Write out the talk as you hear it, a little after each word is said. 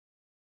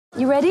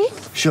You ready?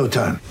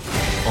 Showtime.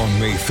 On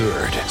May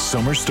 3rd,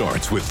 summer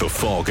starts with The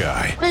Fall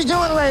Guy. Let's do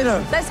it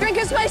later. Let's drink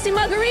a spicy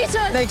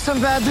margarita. Make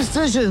some bad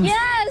decisions.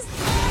 Yes!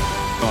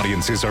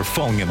 Audiences are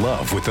falling in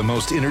love with the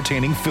most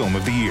entertaining film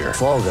of the year.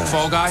 Fall Guy.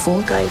 Fall Guy?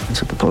 Fall guy.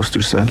 That's what the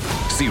poster said.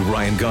 See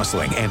Ryan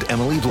Gosling and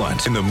Emily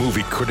Blunt in the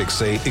movie critics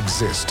say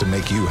exists to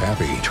make you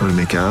happy. Trying to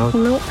make it out?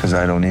 Nope. Because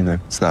I don't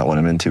either. It's not what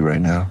I'm into right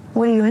now.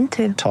 What are you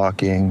into?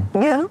 Talking.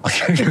 Yeah.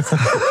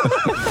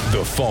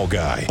 The Fall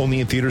Guy.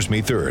 Only in theaters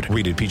May 3rd.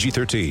 Rated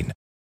PG-13.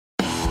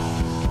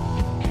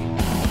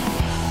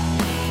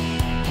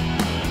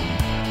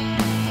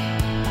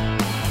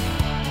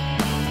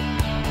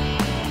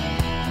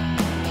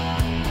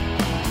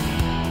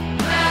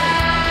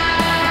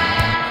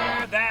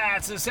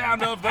 That's the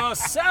sound of the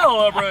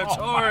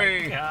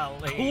celebratory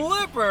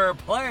Clipper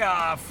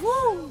playoff.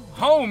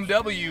 Home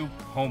W.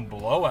 Home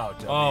blowout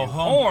W. Oh,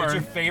 home. Horn. It's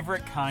your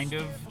favorite kind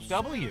of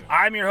W.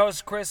 I'm your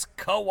host, Chris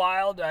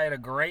Cowild. I had a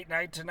great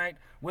night tonight.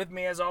 With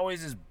me, as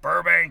always, is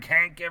Burbank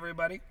Hank,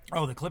 everybody.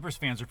 Oh, the Clippers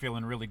fans are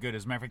feeling really good.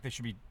 As a matter of fact, they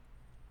should be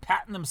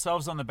patting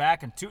themselves on the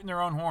back and tooting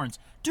their own horns.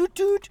 Toot,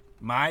 toot.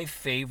 My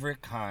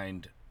favorite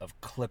kind of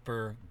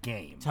Clipper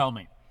game Tell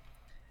me.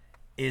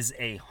 is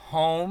a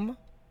home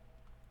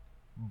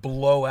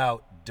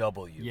blowout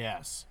W.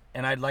 Yes.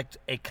 And I'd like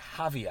a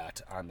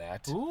caveat on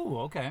that. Ooh,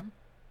 okay.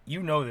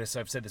 You know this.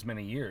 I've said this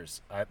many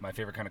years. My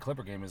favorite kind of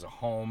Clipper game is a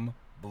home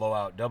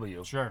blowout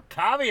W. Sure.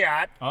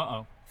 Caveat,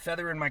 Uh-oh.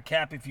 feather in my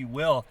cap, if you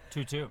will,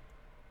 2-2.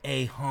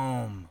 a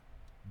home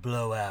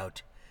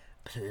blowout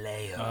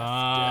playoff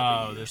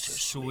Oh, W. the So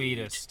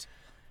sweetest. sweet.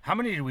 How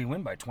many did we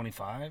win by?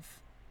 25?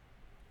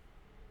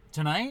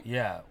 Tonight?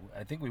 Yeah,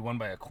 I think we won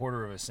by a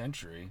quarter of a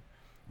century.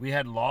 We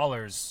had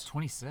Lawler's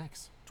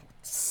 26.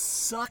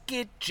 suck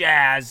it,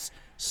 Jazz.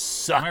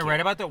 Suck Am I it. right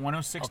about that?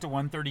 106 to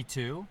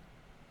 132?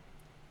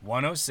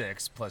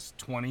 106 plus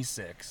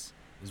 26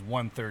 is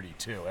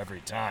 132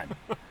 every time.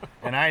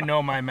 And I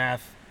know my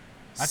math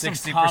That's some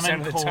 60% Common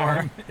of the Core.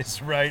 time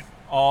is right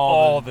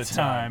All the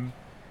time.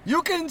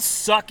 You can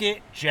suck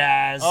it,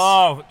 Jazz.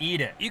 Oh,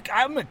 eat it.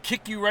 I'm going to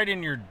kick you right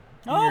in your...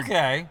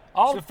 Okay.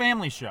 I'll- It's a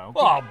family show.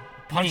 Well, I'll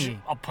punch, Knee.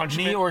 I'll punch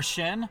Knee them in- or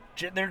shin?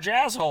 They're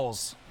jazz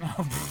holes.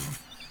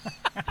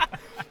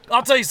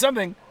 I'll tell you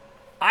something.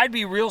 I'd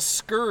be real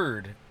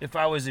scared if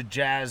I was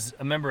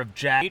a member of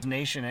Jazz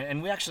Nation,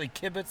 and we actually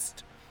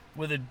kibitzed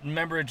with a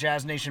member of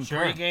Jazz Nation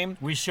pregame.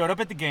 We showed up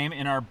at the game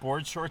in our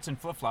board shorts and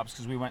flip-flops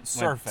because we went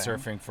surfing.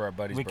 Went surfing for our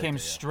buddy's We birthday, came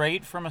yeah.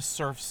 straight from a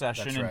surf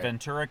session That's in right.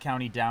 Ventura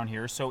County down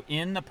here. So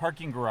in the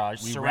parking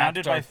garage, We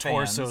surrounded wrapped by our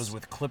fans, torsos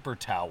with Clipper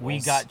towels. we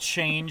got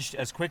changed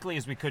as quickly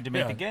as we could to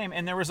make Yeah. the game.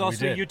 And there was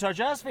also a did. Utah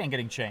Jazz fan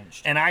getting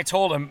changed. And I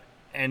told him,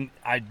 and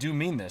I do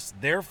mean this,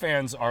 their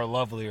fans are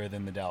lovelier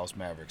than the Dallas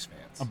Mavericks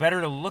fans.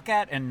 Better to look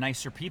at and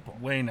nicer people.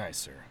 Way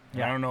nicer. And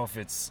Yeah. I don't know if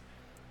it's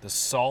the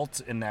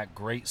salt in that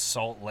great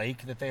Salt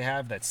Lake that they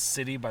have, that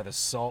city by the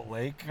Salt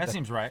Lake. That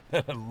seems right.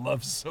 that I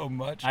love so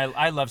much.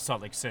 I love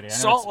Salt Lake City. I know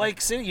Salt it's-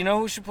 Lake City. You know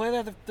who should play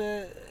that?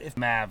 If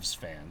Mavs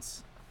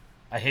fans.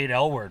 I hate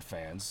L-word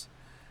fans.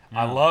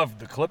 I love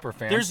the Clipper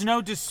fans. There's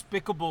no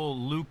despicable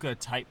Luka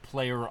type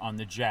player on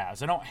the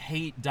Jazz. I don't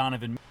hate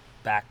Donovan.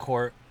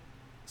 backcourt,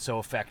 so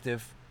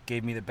effective.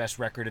 Gave me the best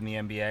record in the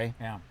NBA.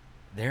 Yeah.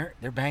 They're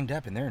banged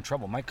up and they're in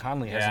trouble. Mike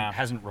Conley Yeah.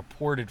 hasn't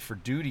reported for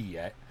duty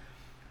yet.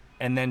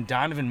 And then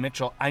Donovan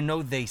Mitchell, I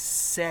know they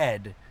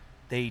said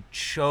they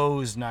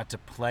chose not to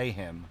play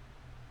him,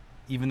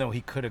 even though he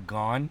could have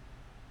gone.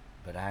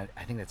 But I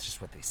think that's just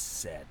what they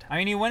said. I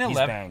mean, he went He's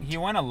 11. banged. He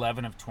went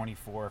 11 of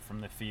 24 from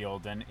the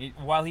field, and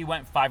while he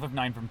went 5 of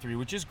 9 from 3,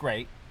 which is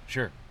great.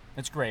 Sure.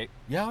 That's great.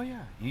 Yeah, oh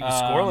yeah. He was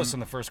scoreless in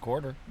the first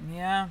quarter.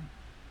 Yeah,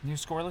 he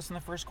was scoreless in the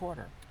first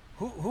quarter.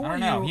 Who I are don't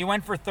know. you? He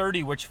went for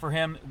 30, which for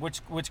him,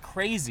 what's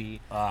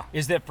crazy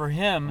is that for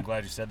him, I'm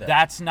glad you said that.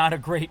 that's not a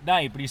great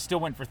night, but he still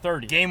went for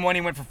 30. Game 1,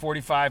 he went for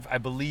 45. I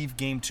believe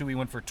Game 2, he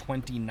went for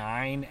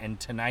 29. And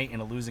tonight, in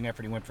a losing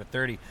effort, he went for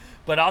 30.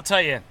 But I'll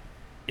tell you,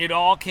 it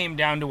all came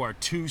down to our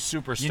two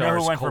superstars, You know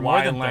who went Kawhi for more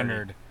than 30?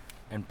 Leonard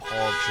and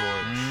Paul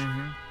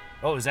George.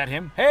 Oh, is that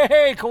him?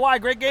 Hey,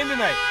 Kawhi, great game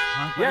tonight.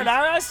 Yeah,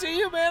 I see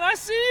you, man. I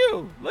see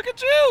you. Look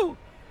at you.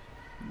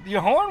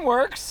 Your horn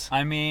works.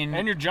 I mean,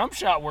 And your jump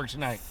shot worked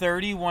tonight.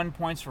 31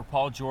 points for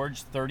Paul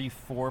George,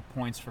 34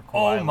 points for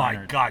Kawhi Oh, my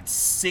Leonard. God.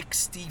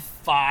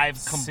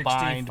 65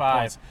 combined 65.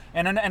 points.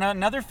 And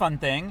another fun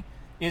thing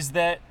is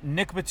that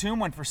Nick Batum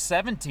went for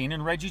 17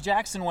 and Reggie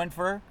Jackson went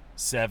for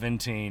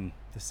 17.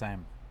 the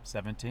same,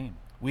 17.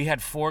 We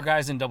had 4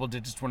 guys in double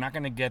digits. We're not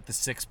going to get the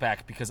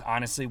 6-pack because,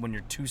 honestly, when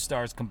your 2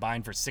 stars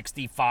combined for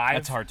 65,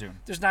 That's hard to.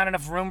 There's not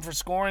enough room for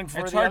scoring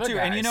for It's the hard other to.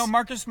 guys. And, you know,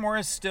 Marcus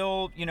Morris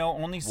still,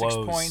 only 6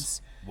 Woes.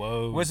 points.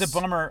 Woes. Was a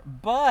bummer,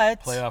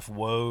 but Playoff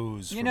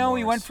woes. you for know,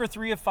 he Morris. went for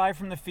 3 of 5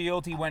 from the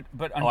field. He went,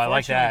 but I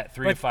like that.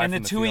 3 of 5 And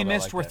from the the 2 he field. I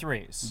missed like were that.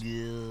 3s.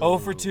 0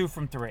 for 2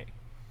 from 3.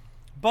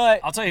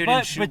 But I'll tell you who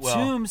didn't shoot well.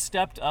 Batum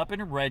stepped up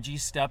and Reggie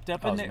stepped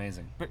up. That and was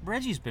amazing. But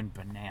Reggie's been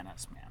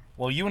bananas, man.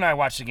 Well, you and I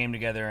watched the game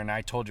together, and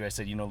I told you, I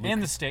said, Luke, In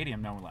the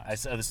stadium, no less. I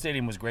said the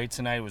stadium was great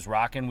tonight. It was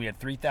rocking. We had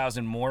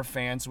 3,000 more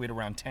fans. So we had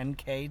around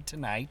 10K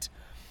tonight.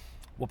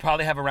 We'll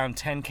probably have around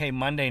 10K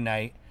Monday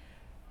night.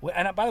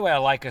 And by the way, I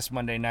like us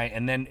Monday night.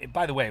 And then,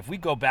 by the way, if we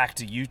go back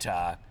to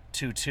Utah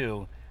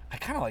 2-2, I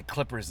kind of like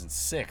Clippers in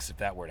 6 if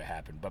that were to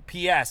happen. But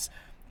P.S.,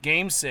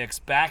 Game 6,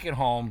 back at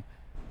home,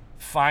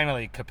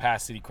 finally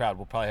capacity crowd.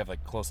 We'll probably have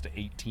like close to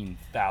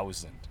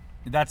 18,000.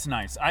 That's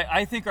nice.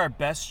 I think our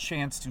best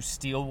chance to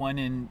steal one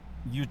in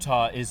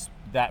Utah is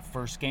that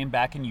first game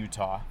back in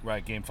Utah.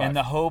 Right, Game 5. And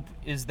the hope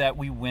is that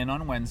we win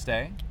on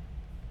Wednesday.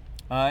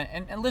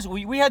 And listen,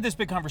 we had this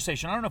big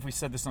conversation. I don't know if we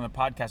said this on the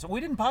podcast. We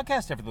didn't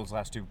podcast after those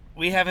last two.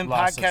 We haven't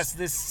losses. podcast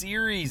this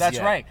series That's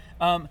yet. right.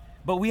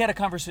 But we had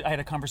I had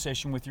a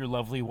conversation with your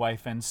lovely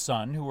wife and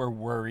son who were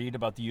worried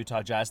about the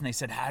Utah Jazz, and they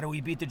said, "How do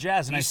we beat the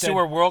Jazz?" And These I said, two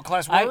are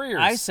world-class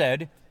warriors. I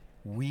said,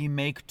 we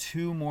make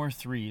 2 more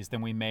threes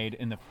than we made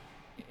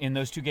in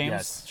those 2 games.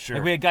 Yes, sure.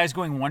 Like we had guys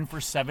going 1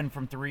 for 7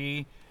 from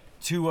 3,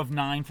 2 of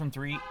 9 from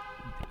 3.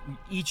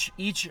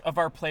 Each of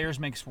our players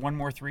makes 1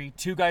 more 3.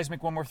 2 guys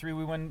make 1 more 3.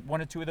 We win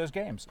 1 or 2 of those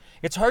games.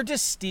 It's hard to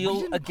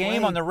steal a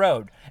game on the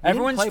road.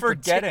 Everyone's didn't play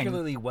forgetting.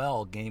 particularly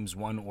well games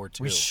 1 or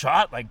 2. We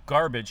shot like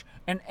garbage,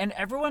 and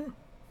everyone.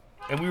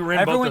 And we were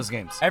in both those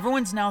games.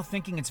 Everyone's now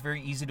thinking it's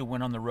very easy to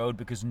win on the road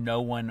because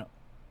no one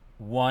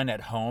won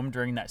at home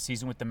during that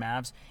season with the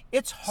Mavs.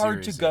 It's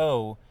hard to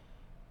go.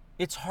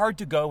 It's hard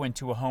to go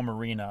into a home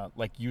arena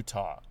like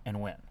Utah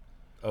and win.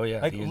 Oh,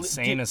 yeah. Like, the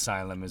insane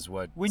asylum is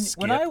what When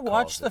Skip I calls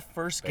watched it. the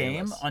first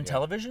game Bayless, on yeah.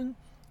 television,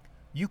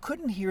 you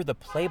couldn't hear the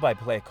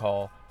play-by-play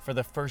call for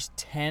the first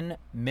 10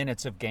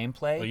 minutes of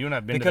gameplay Well, you and I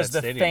have been to because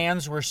that the stadium.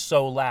 fans were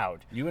so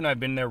loud. You and I have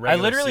been there I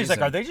regular literally was like,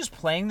 season. are they just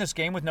playing this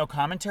game with no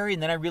commentary?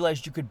 And then I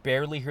realized you could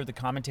barely hear the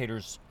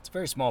commentators. It's a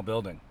very small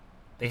building.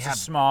 They It's have a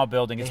small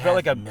building. It's they built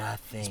like have a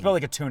nothing. It's built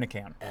like a tuna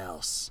can.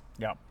 else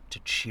Yeah. to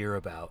cheer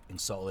about in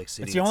Salt Lake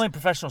City. It's the only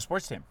professional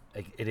sports team.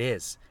 It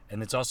is.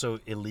 And it's also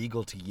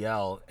illegal to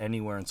yell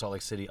anywhere in Salt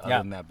Lake City other Yeah.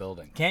 than that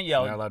building. Can't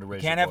yell. You're not allowed to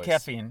raise You can't your have voice.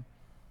 caffeine.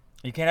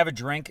 You can't have a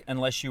drink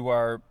unless you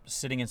are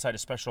sitting inside a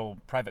special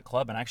private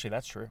club, and actually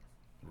that's true.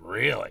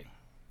 Really?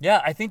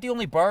 Yeah, I think the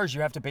only bars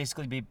you have to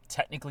basically be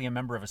technically a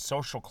member of a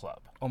social club.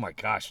 Oh, my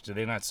gosh. Do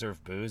they not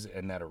serve booze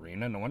in that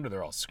arena? No wonder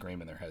they're all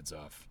screaming their heads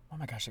off. Oh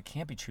my gosh, it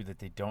can't be true that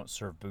they don't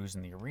serve booze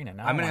in the arena.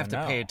 Now I'm going to I have to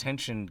wanna pay know.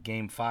 attention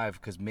Game 5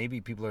 because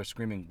maybe people are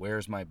screaming,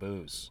 "Where's my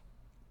booze?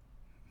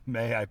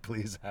 May I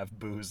please have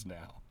booze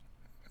now?"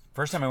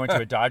 First time I went to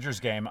a Dodgers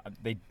game,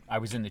 I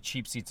was in the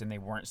cheap seats and they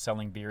weren't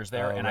selling beers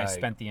there, Oh, and I right.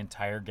 spent the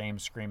entire game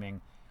screaming,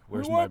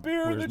 Where's "We my- want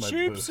beer in where's the my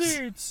cheap booze?"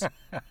 seats."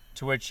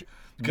 To which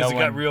Because no it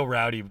got one- real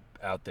rowdy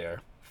out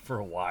there for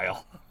a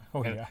while.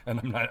 Oh, and, yeah.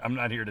 and I'm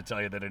not here to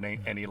tell you that it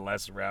ain't any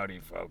less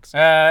rowdy, folks.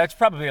 It's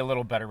probably a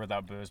little better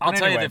without booze. But I'll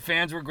tell you, anyway. the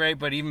fans were great,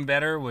 but even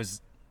better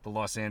was the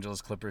Los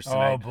Angeles Clippers Oh,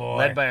 tonight. boy.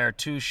 Led by our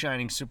 2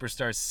 shining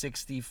superstars,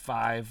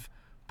 65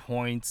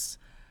 points.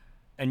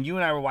 And you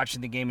and I were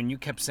watching the game, and you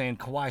kept saying,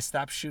 "Kawhi,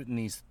 stop shooting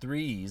these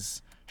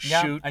threes.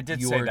 Yeah, Shoot I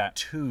did your say that.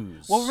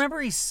 2s." Well,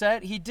 remember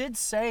he did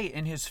say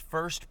in his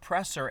first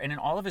presser and in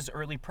all of his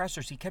early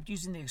pressers, he kept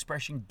using the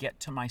expression "get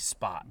to my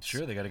spot."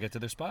 Sure, they got to get to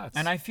their spots.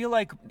 And I feel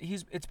like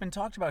it's been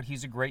talked about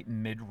he's a great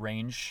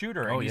mid-range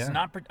shooter. Oh, and he's yeah.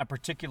 not a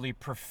particularly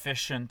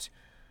proficient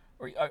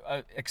or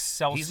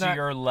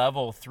Excelsior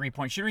level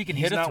three-point shooter. He can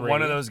He's hit a not three.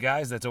 one of those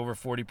guys that's over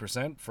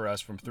 40% for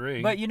us from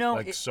 3. But, you know,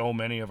 like so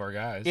many of our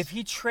guys If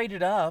he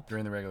traded up,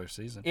 during the regular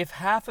season. if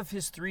half of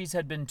his threes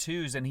had been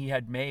 2s and he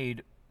had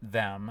made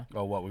them,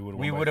 Oh, what, we would have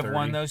won we by would have 30?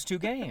 won those 2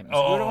 games.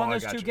 Oh, we would have won I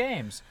those got 2 you.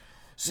 games.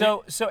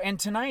 And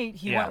tonight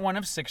he Yeah. went 1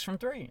 of 6 from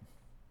 3.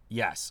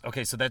 Yes.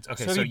 Okay, so that's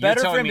okay. So, So it'd be you're better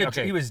for telling him me to.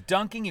 okay. He was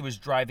dunking. He was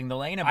driving the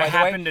lane. And I by the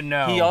way, happen to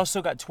know- he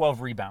also got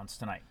 12 rebounds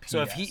tonight.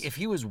 So PS. if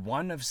he was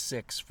 1 of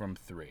 6 from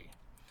 3,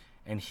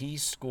 and he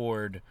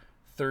scored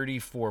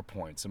 34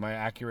 points, am I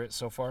accurate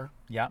so far?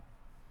 yeah,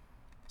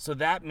 So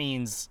that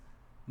means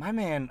my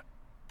man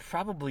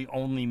probably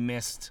only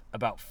missed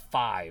about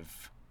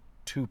 5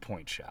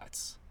 2-point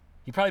shots.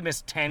 He probably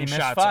missed 10 he missed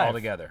shots 5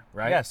 altogether,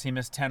 right? Yes, he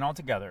missed 10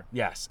 altogether.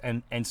 Yes,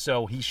 and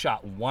so he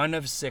shot 1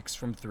 of 6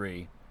 from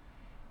 3,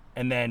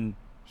 and then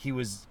he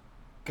was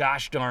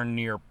gosh darn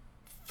near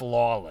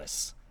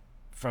flawless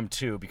from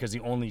 2 because he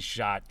only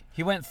shot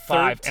He went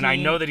 5, 13, and I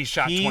know that he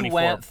shot 24 He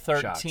went shots.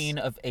 13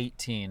 of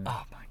 18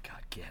 Oh my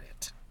God, get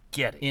it.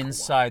 Get it.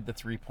 inside the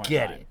three-point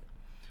Get line. it.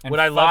 And What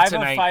I love 5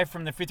 tonight- of 5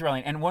 from the free throw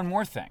line. And one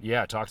more thing.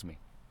 Yeah, talk to me.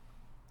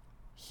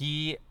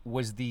 He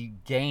was the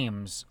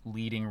game's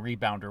leading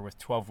rebounder with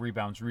 12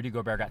 rebounds. Rudy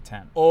Gobert got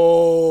 10.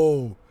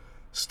 Oh,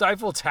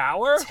 Stifle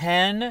Tower?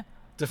 10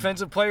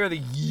 Defensive Player of the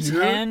Year?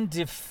 10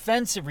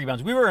 defensive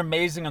rebounds. We were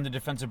amazing on the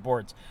defensive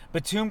boards.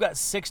 Batum got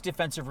 6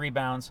 defensive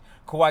rebounds.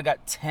 Kawhi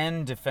got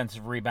 10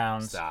 defensive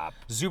rebounds. Stop.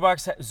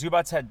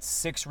 Zubats had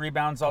 6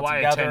 rebounds Kawhi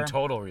had altogether. 10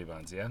 total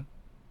rebounds, yeah?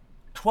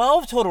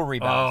 12 total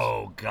rebounds.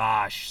 Oh,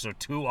 gosh. So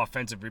 2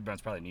 offensive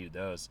rebounds, probably needed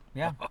those.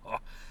 Yeah.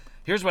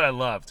 Here's what I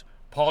loved.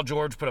 Paul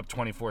George put up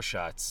 24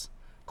 shots.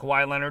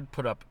 Kawhi Leonard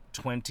put up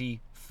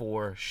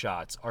 24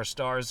 shots. Our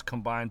stars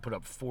combined put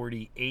up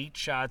 48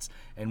 shots.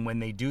 And when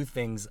they do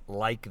things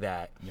like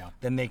that, Yeah.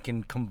 then they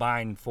can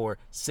combine for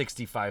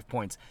 65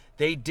 points.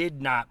 They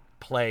did not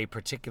play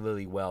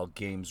particularly well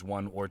games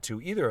 1 or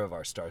 2, either of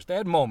our stars. They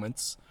had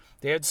moments,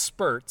 they had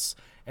spurts,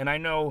 and I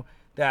know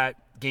that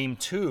game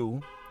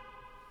 2,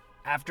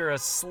 after a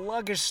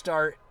sluggish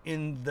start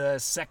in the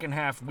second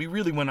half, we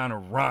really went on a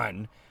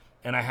run,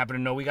 and I happen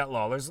to know we got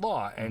Lawler's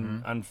Law,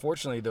 and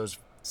unfortunately those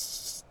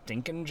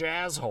stinking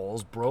Jazz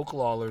holes broke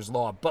Lawler's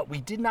Law, but we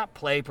did not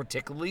play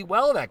particularly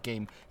well that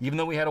game, even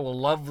though we had a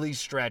lovely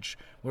stretch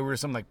where we were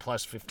something like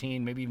plus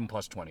 15, maybe even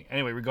plus 20.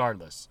 Anyway,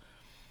 regardless,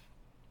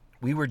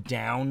 we were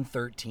down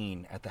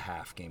 13 at the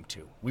half, game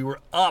 2. We were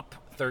up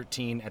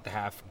 13 at the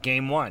half,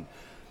 game 1.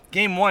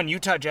 Game 1,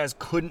 Utah Jazz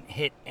couldn't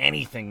hit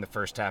anything the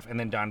first half, and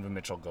then Donovan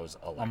Mitchell goes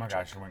electric. Oh my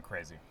gosh, it went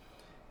crazy.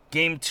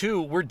 Game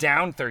 2, we're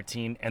down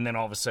 13, and then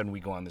all of a sudden we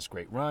go on this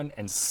great run,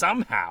 and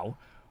somehow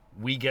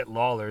we get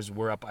Lawler's.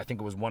 We're up, I think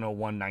it was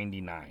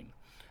 101-99.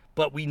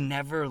 But we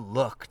never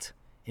looked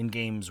in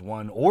games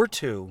 1 or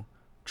 2,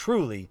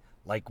 truly,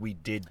 like we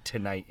did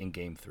tonight in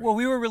game 3. Well,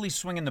 we were really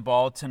swinging the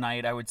ball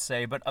tonight, I would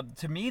say. But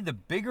to me, the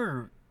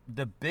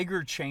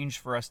bigger change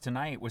for us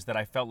tonight was that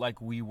I felt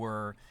like we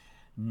were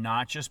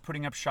not just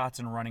putting up shots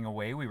and running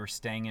away. We were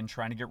staying in,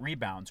 trying to get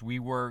rebounds. We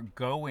were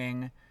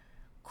going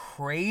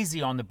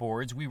crazy on the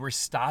boards. We were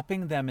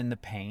stopping them in the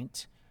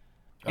paint.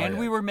 And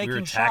we were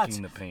making shots.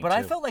 The paint, but too.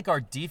 I felt like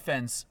our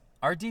defense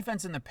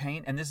in the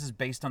paint, and this is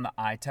based on the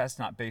eye test,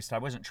 I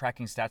wasn't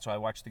tracking stats while I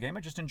watched the game.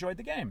 I just enjoyed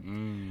the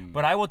game.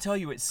 But I will tell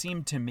you, it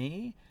seemed to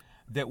me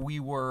that we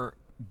were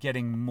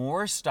getting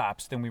more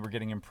stops than we were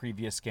getting in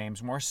previous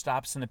games, more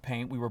stops in the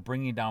paint. We were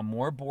bringing down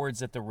more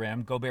boards at the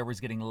rim. Gobert was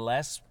getting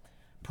less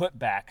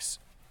putbacks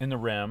in the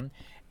rim.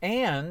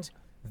 And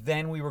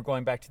then we were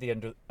going back to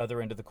the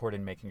other end of the court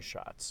and making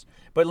shots.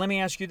 But let me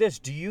ask you this.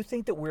 Do you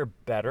think that we're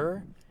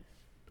better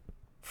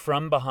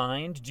from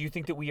behind? Do you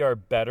think that we are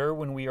better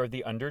when we are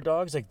the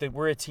underdogs? Like that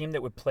we're a team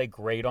that would play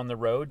great on the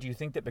road? Do you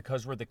think that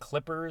because we're the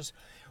Clippers,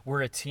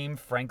 we're a team,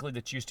 frankly,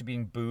 that's used to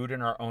being booed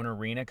in our own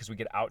arena because we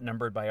get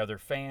outnumbered by other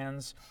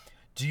fans?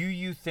 Do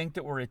you think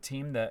that we're a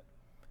team that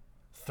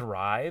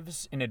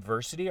thrives in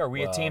adversity? Are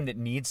we a team that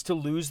needs to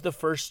lose the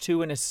first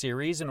 2 in a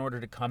series in order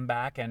to come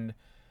back and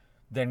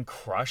then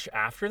crush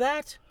after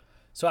that?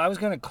 So I was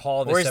going to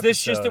call this Or is this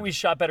just episode- that we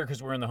shot better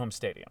because we're in the home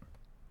stadium?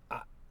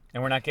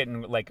 And we're not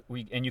getting,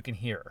 and you can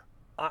hear.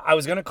 I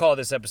was going to call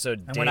this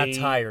episode And we're not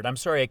tired. I'm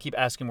sorry I keep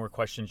asking more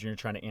questions and you're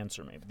trying to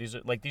answer me. But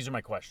these are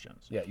my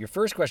questions. Yeah, your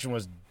first question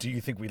was, do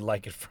you think we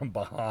like it from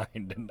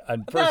behind?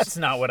 And That's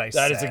not what I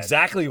said. That is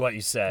exactly what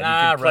you said.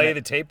 Nah, you can play run it.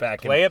 the tape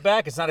back. Play it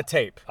back. It's not a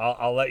tape.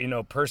 I'll let you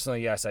know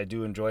personally, yes, I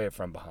do enjoy it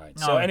from behind.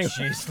 No, So anyway,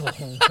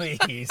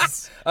 jeez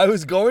Louise. I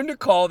was going to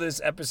call this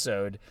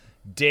episode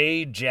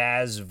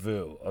Deja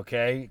Vu,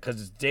 okay? Because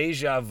it's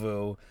Deja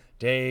Vu.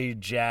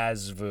 Deja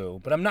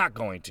Vu. But I'm not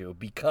going to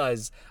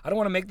because I don't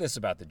want to make this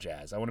about the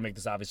Jazz. I want to make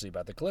this obviously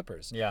about the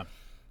Clippers. Yeah.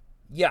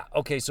 Yeah,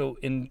 okay, so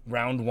in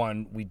round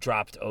 1, we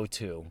dropped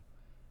 0-2.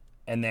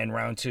 And then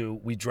round 2,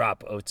 we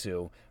drop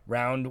 0-2.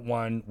 Round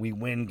 1, we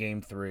win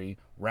game 3.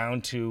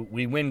 Round 2,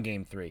 we win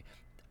game 3.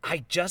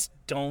 I just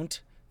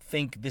don't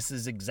think this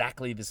is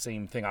exactly the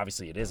same thing.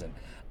 Obviously, it isn't.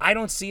 I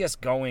don't see us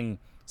going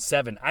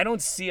 7. I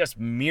don't see us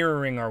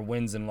mirroring our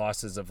wins and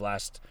losses of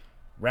last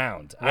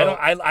round. Well,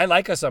 I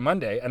like us on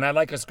Monday, and I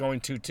like us going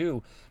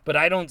 2-2, but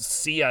I don't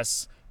see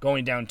us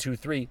going down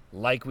 2-3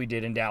 like we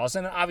did in Dallas.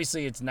 And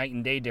obviously it's night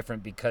and day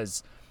different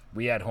because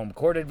we had home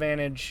court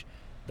advantage.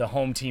 The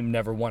home team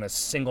never won a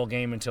single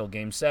game until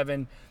game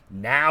 7.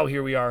 Now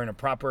here we are in a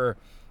proper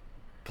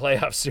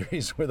playoff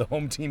series where the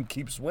home team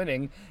keeps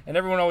winning, and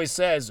everyone always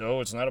says, oh,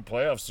 it's not a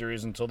playoff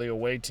series until the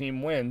away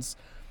team wins.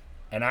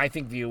 And I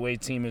think the away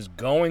team is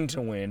going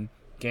to win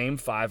game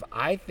 5.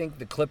 I think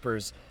the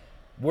Clippers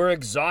were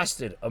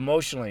exhausted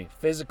emotionally,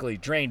 physically,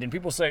 drained. And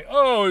people say,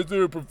 oh,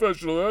 they're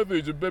professional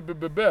athletes. Blah, blah,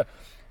 blah, blah.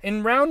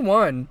 In round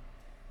 1,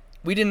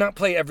 we did not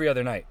play every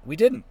other night. We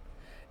didn't.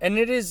 And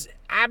it is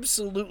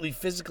absolutely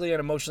physically and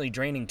emotionally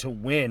draining to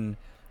win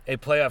a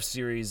playoff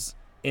series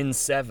in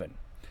 7.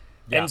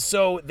 Yeah. And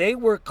so they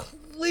were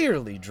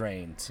clearly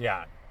drained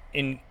Yeah.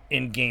 in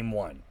game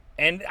 1.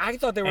 And I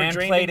thought they were And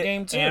drained in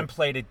game 2. And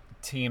played a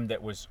team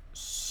that was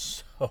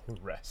so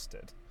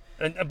rested.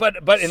 But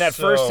in that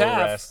So first half,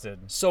 rested.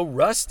 so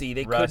rusty,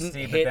 they Rusty,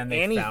 couldn't but hit then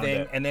they found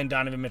anything, it. and then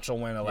Donovan Mitchell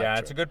went electric. Yeah,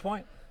 it's a good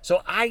point.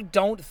 So I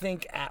don't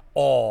think at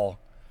all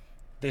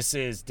this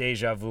is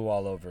deja vu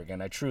all over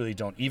again. I truly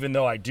don't, even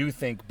though I do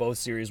think both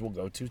series will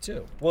go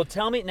 2-2. Well,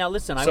 tell me now.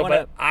 Listen,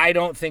 But I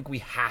don't think we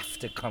have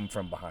to come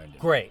from behind it.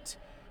 Great.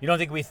 You don't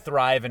think we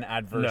thrive in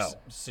adverse No.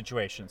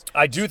 situations?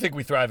 I do think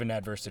we thrive in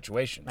adverse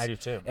situations. I do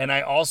too. And I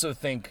also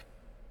think,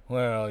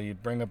 well, you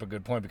bring up a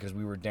good point because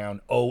we were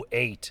down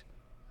 0-8.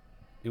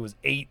 It was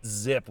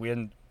 8-zip. We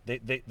hadn't.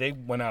 They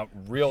went out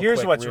real Here's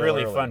quick, what's real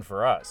really early. fun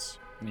for us.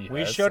 We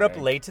Yes, showed up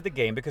Hank. late to the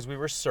game because we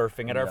were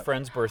surfing at our Yep.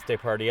 friend's birthday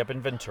party up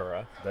in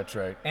Ventura. That's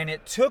right. And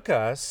it took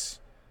us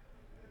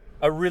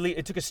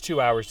It took us 2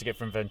 hours to get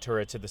from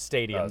Ventura to the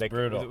stadium. That was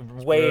brutal.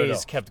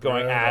 Waze kept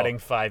going, Brutal. adding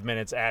 5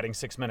 minutes, adding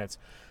 6 minutes.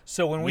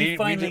 So when we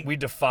finally... We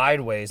defied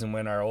Waze and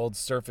went our old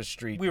surface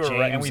street, we were James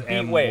right, and we beat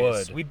M. Waze.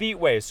 Wood. We beat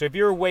Waze. So if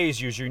you're a Waze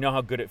user, you know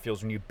how good it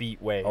feels when you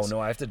beat Waze. Oh, no,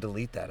 I have to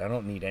delete that. I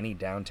don't need any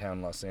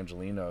downtown Los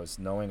Angelinos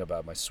knowing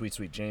about my sweet,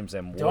 sweet James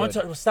M.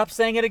 Wood. Stop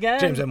saying it again.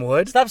 James M.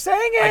 Wood? Stop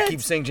saying it. I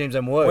keep saying James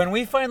M. Wood. When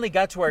we finally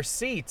got to our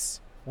seats,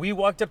 we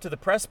walked up to the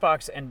press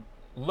box and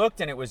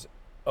looked, and it was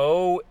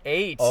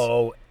 08.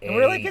 Oh, and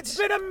we're like, it's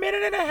been a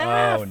minute and a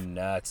half. Oh,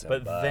 nuts and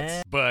But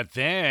butts. But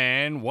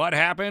then, what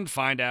happened?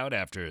 Find out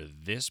after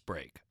this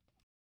break.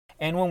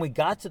 And when we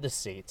got to the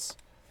seats,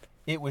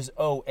 it was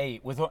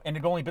 08, and it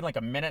had only been like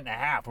a minute and a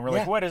half. And we're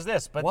like, what is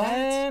this? But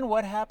then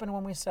what happened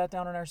when we sat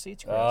down in our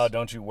seats, Chris? Oh,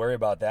 don't you worry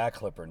about that,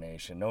 Clipper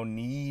Nation. No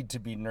need to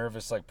be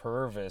nervous like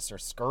Purvis or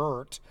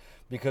Skirt,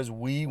 because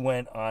we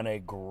went on a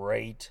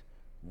great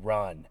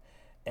run.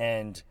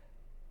 And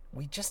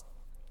we just,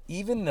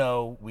 even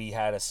though we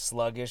had a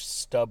sluggish,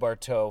 stub our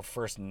toe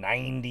first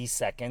 90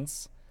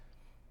 seconds,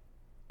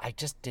 I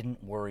just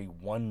didn't worry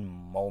one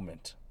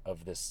moment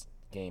of this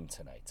game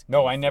tonight.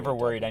 No, I never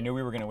worried. I knew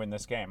we were going to win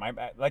this game.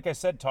 Like I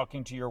said,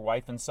 talking to your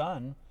wife and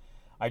son,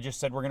 I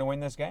just said we're going to win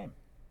this game.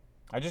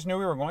 I just knew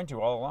we were going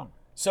to all along.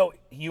 So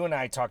you and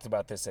I talked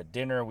about this at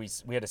dinner. We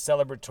had a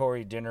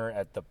celebratory dinner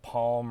at the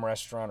Palm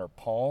restaurant, or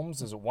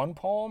Palms. Is it one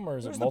Palm or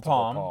is it multiple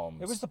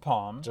Palms? It was the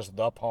Palm. Just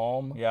the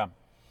Palm? Yeah.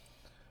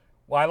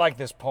 Well, I like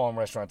this Palm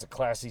restaurant. It's a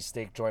classy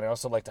steak joint. I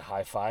also like to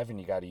high five, and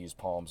you got to use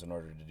palms in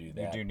order to do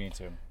that. You do need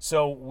to.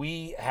 So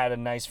we had a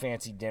nice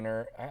fancy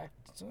dinner. I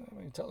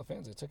tell the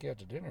fans I took you out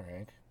to dinner,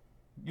 Hank.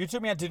 You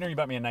took me out to dinner. You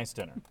bought me a nice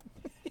dinner.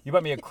 You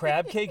bought me a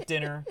crab cake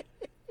dinner.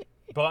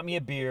 Bought me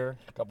a beer.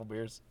 A couple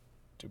beers.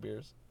 2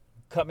 beers.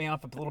 Cut me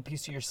off a little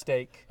piece of your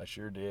steak. I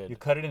sure did. You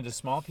cut it into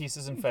small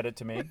pieces and fed it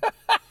to me.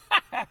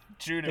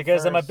 Chewed it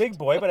Because I'm a first. big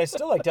boy, but I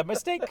still like to have my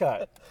steak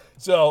cut.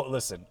 So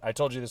listen, I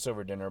told you this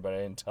over dinner, but I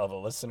didn't tell the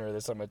listener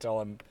this. I'm going to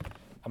tell him.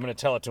 I'm going to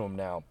tell it to him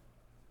now.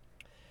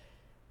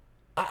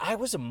 I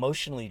was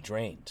emotionally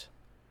drained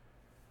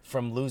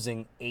from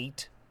losing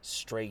 8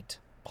 straight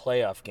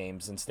playoff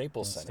games in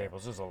Staples Center.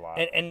 Staples is a lot.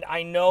 And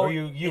I know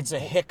you it's a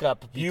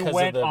hiccup because You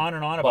went of the on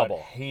and on bubble. about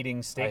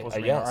hating Staples I-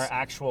 Arena, yes. our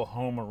actual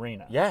home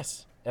arena.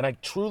 Yes, and I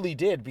truly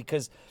did,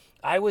 because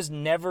I was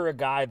never a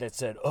guy that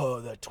said, oh,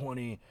 that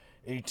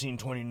 2018,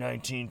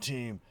 2019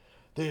 team,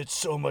 they had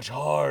so much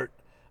heart.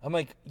 I'm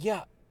like,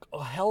 yeah,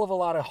 a hell of a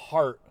lot of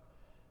heart,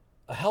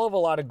 a hell of a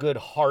lot of good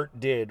heart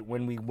did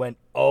when we went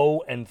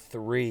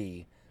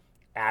 0-3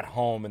 at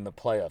home in the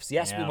playoffs.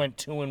 Yes, we Yeah. went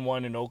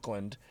 2-1 in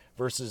Oakland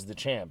versus the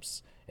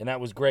champs, and that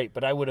was great,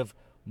 but I would have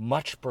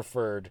much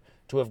preferred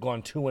to have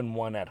gone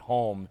 2-1 at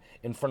home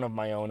in front of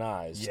my own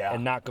eyes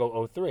and not go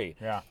 0-3.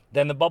 Yeah.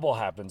 Then the bubble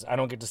happens. I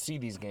don't get to see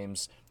these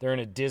games. They're in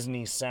a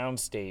Disney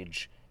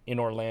soundstage in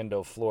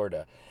Orlando,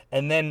 Florida.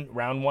 And then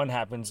round 1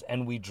 happens,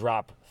 and we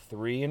drop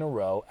 3 in a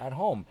row at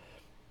home.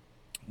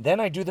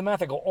 Then I do the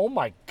math. I go, oh,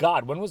 my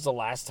God, when was the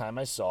last time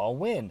I saw a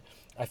win?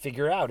 I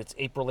figure out it's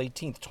April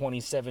 18th,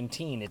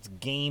 2017. It's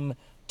game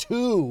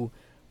 2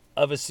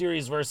 of a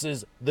series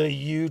versus the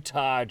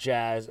Utah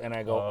Jazz. And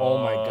I go, oh,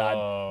 my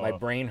God, my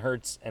brain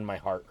hurts and my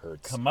heart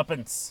hurts.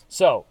 Comeuppance.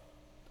 So,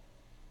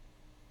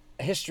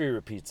 history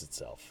repeats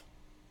itself,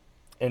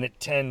 and it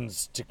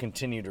tends to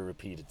continue to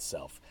repeat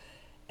itself.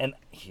 And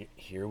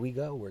here we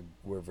go.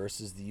 We're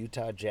versus the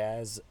Utah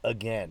Jazz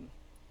again.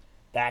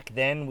 Back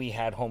then, we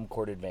had home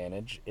court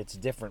advantage. It's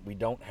different. We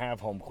don't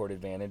have home court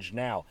advantage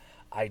now.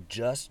 I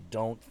just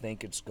don't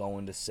think it's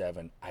going to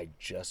 7. I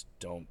just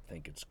don't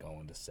think it's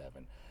going to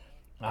 7.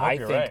 I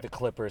think right. the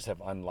Clippers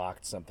have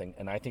unlocked something,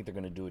 and I think they're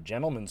going to do a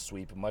gentleman's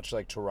sweep, much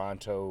like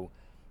Toronto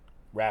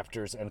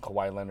Raptors and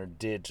Kawhi Leonard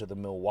did to the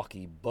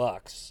Milwaukee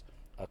Bucks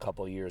a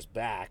couple years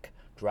back,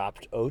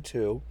 dropped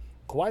 0-2.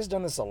 Kawhi's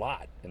done this a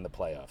lot in the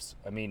playoffs.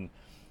 I mean,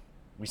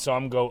 we saw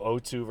him go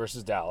 0-2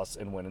 versus Dallas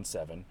and win in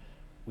 7.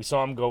 We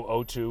saw him go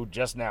 0-2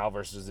 just now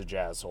versus the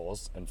Jazz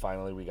Holes, and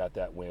finally we got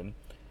that win.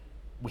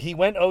 He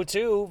went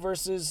 0-2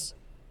 versus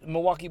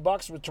Milwaukee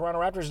Bucks with Toronto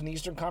Raptors in the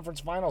Eastern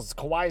Conference Finals.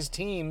 Kawhi's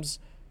teams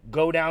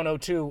go down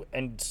 0-2,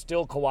 and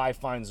still Kawhi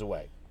finds a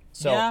way.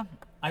 So Yeah,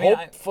 I mean,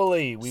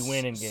 hopefully we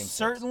win in Game 6.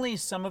 Certainly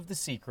some of the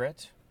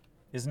secret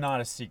is not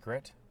a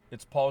secret.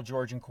 It's Paul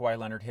George and Kawhi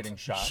Leonard hitting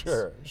shots.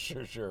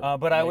 Sure.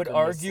 But I would Make 'em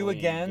argue mislead.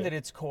 again that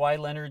it's Kawhi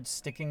Leonard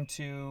sticking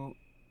to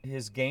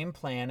his game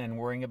plan and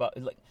worrying about,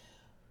 like,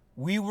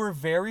 we were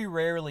very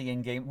rarely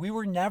in game. We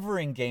were never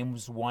in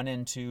games 1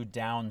 and 2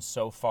 down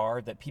so far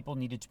that people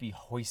needed to be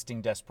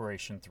hoisting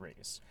desperation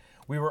threes.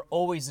 We were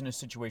always in a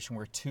situation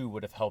where 2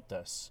 would have helped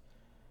us.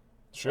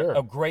 Sure.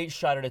 A great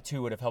shot at a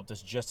 2 would have helped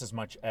us just as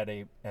much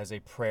as a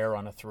prayer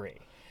on a 3.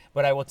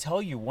 But I will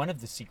tell you, one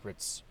of the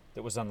secrets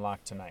that was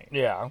unlocked tonight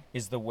Yeah.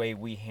 is the way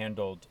we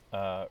handled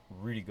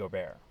Rudy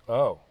Gobert.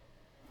 Oh.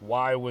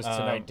 Why was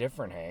tonight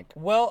different, Hank?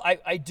 Well,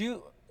 I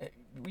do.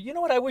 You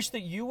know what? I wish that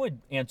you would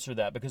answer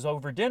that, because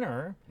over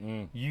dinner,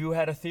 you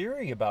had a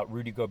theory about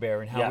Rudy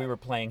Gobert and how Yeah. we were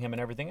playing him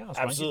and everything else.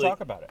 Absolutely. Why don't you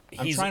talk about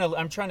it?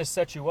 I'm trying to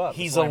set you up.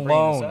 He's That's why I'm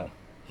bringing this alone. up.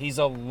 He's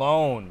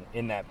alone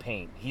in that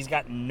paint. He's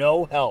got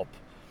no help.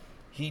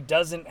 He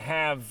doesn't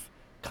have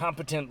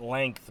competent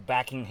length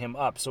backing him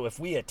up. So if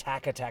we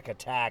attack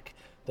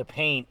the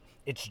paint,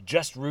 it's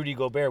just Rudy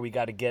Gobert we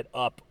got to get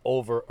up,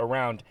 over,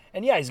 around.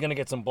 And yeah, he's going to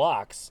get some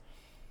blocks.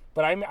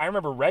 But I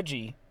remember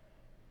Reggie,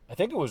 I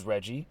think it was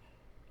Reggie,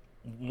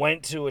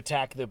 went to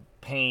attack the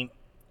paint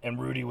and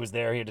Rudy was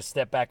there. He had to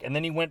step back. And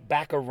then he went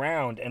back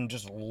around and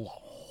just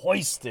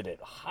hoisted it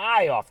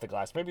high off the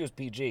glass. Maybe it was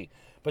PG.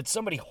 But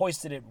somebody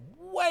hoisted it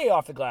way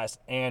off the glass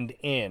and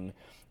in.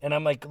 And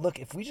I'm like, look,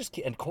 if we just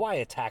and Kawhi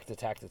attacked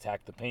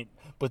the paint.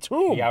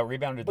 Batum. He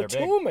out-rebounded their big.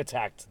 Batum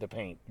attacked the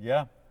paint.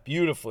 Yeah.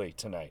 Beautifully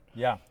tonight.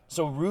 Yeah.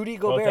 So Rudy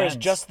Gobert is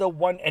just the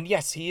one. And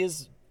yes, he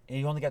is.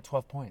 He only got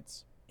 12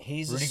 points.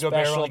 He's Rudy a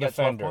Gobert special only got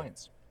 12 defender.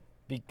 points.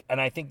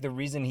 And I think the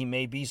reason he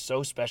may be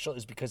so special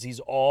is because he's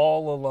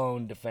all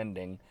alone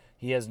defending.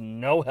 He has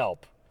no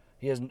help.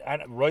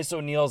 Royce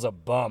O'Neal's a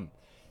bum.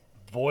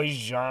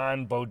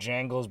 Bojan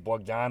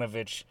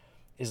Bogdanovic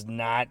is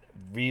not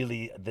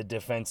really the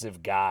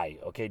defensive guy.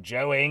 Okay,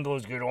 Joe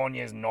Ingles, good on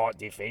you, is not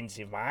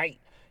defensive, mate.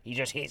 He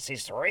just hits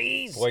his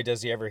threes. Boy,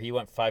 does he ever. He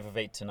went 5 of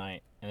 8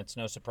 tonight, and it's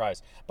no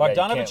surprise. Yeah, you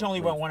Bogdanovic can't only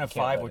leave- went 1 you of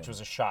can't 5, let which him.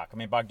 was a shock. I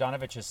mean,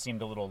 Bogdanovic has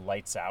seemed a little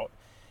lights out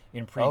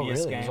in previous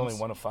really? games. He was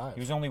only 1 of 5. He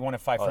was only 1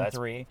 of 5 from that's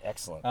 3.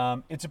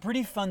 excellent. It's a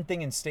pretty fun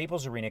thing in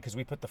Staples Arena because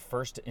we put the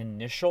first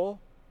initial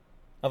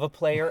of a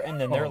player and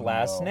then their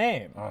last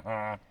name.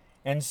 Uh-huh.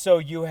 And so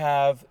you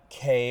have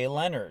K.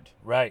 Leonard,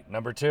 Right,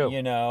 number 2.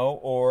 you know,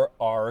 or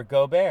R.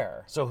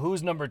 Gobert. So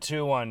who's number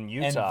 2 on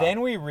Utah? And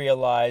then we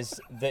realized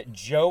that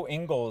Joe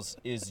Ingles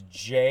is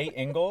Jay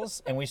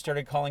Ingles, and we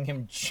started calling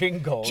him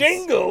Jingles.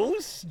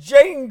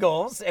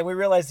 Jingles! And we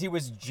realized he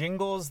was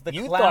Jingles the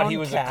you clown thought he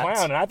was cat. a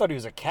clown, and I thought he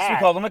was a cat. we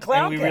called him a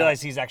clown And we cat.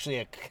 realized he's actually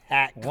a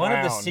cat clown. One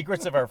of the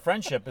secrets of our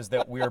friendship is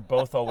that we're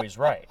both always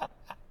right.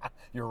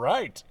 You're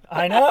right.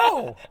 I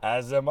know.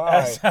 As am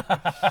I.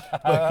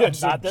 But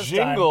so Not this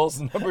Jingles,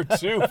 number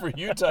 2 for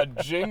Utah,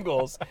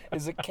 Jingles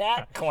is a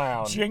cat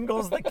clown.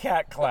 Jingles the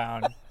cat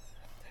clown.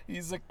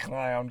 He's a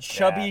clown cat.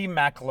 Chubby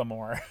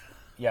Macklemore.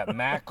 Yeah,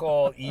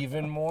 Mackle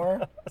even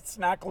more.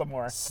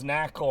 Snacklemore.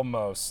 Snackle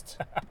most.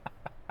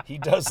 He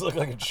does look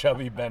like a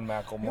chubby Ben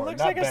McLemore. looks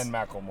Not like Ben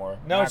McLemore.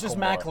 No, it's just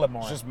Macklemore.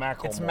 It's just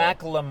Macklemore. It's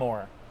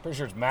Macklemore. Pretty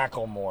sure it's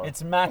Macklemore.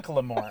 It's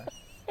Macklemore.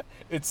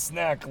 It's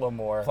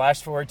Snacklemore.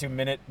 Flash forward to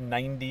minute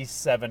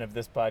 97 of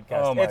this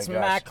podcast. Oh my it's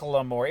gosh.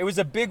 Macklemore. It was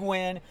a big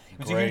win. It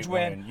was a Great huge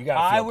win. win. You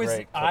gotta feel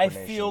great, I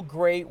Clipper feel Nation.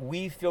 great.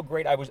 We feel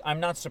great. I'm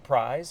not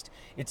surprised.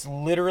 It's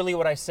literally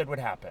what I said would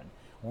happen.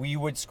 We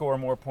would score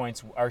more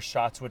points. Our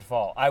shots would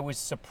fall. I was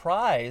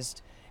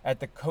surprised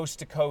at the coast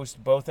to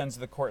coast, both ends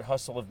of the court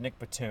hustle of Nick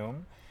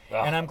Batum,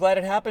 and I'm glad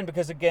it happened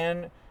because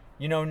again,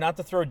 you know, not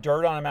to throw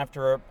dirt on him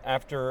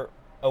after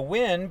a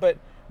win, but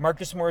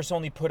Marcus Morris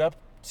only put up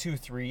 2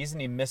 threes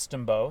and he missed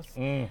them both.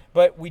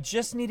 But we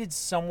just needed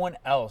someone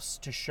else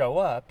to show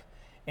up,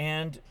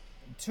 and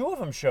 2 of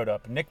them showed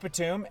up: Nick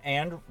Batum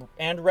and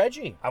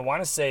Reggie. I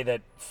want to say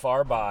that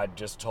Farbod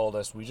just told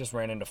us, we just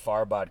ran into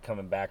Farbod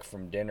coming back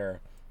from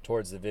dinner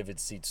towards the Vivid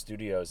Seat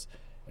Studios,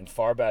 and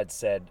Farbod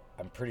said,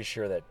 I'm pretty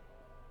sure that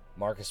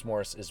Marcus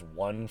Morris is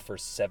 1 for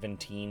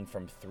 17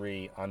 from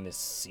 3 on this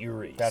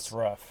series. That's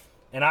rough.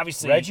 And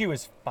obviously, Reggie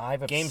was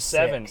 5 of 6. Game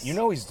 7, you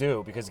know he's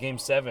due because Game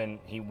 7,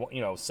 he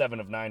 7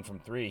 of 9 from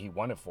 3, he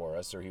won it for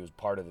us, or he was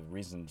part of the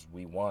reasons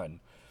we won.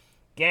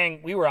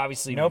 Gang, we were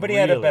obviously Nobody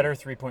had a better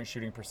 3-point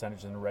shooting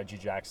percentage than Reggie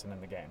Jackson in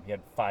the game. He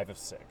had 5 of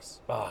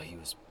 6. Oh, he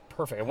was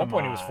perfect. At one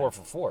point, he was on. 4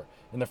 for 4.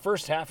 In the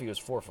first half, he was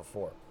 4 for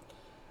 4.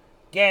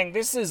 Gang,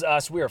 this is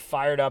us. We are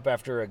fired up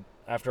after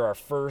our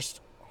first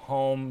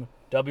home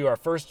W, our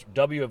first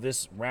W of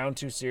this round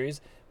 2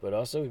 series. But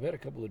also, we've had a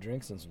couple of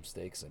drinks and some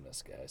steaks in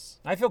us, guys.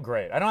 I feel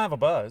great. I don't have a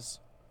buzz.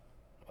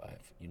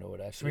 You know what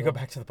I feel? Should we go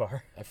back to the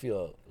bar? I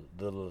feel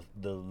the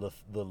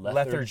lethargy.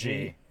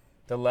 Lethargy.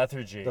 The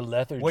lethargy. The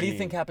lethargy. What do you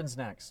think happens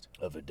next?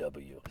 Of a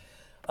W.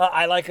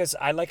 I like us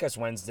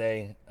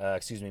Wednesday.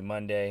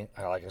 Monday.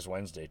 I like us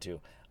Wednesday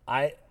too.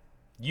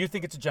 You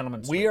think it's a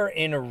gentleman's We sweep. are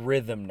in a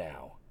rhythm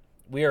now.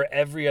 We are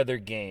every other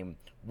game.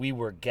 We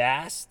were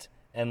gassed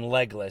and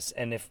legless,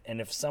 and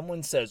if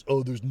someone says,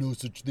 "Oh, there's no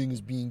such thing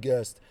as being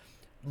gassed,"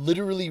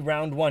 literally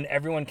round 1,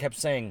 everyone kept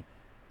saying,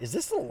 "Is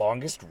this the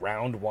longest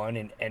round 1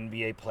 in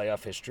NBA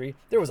playoff history?"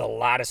 There was a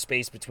lot of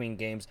space between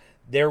games.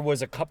 There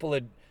was a couple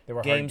of There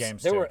were games. hard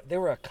games, There too.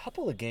 were a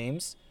couple of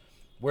games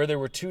where there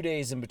were 2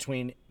 days in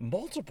between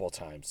multiple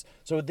times.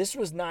 So this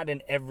was not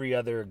an every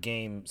other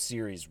game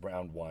series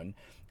round 1,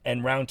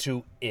 and round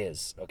 2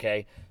 is,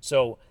 okay?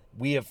 So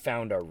we have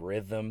found a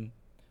rhythm.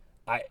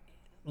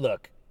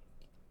 Look,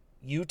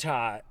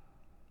 Utah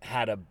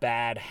had a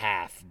bad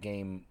half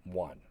game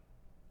 1.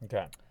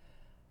 Okay.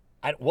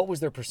 What was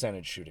their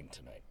percentage shooting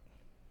tonight?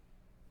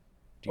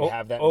 Do you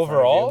have that in front of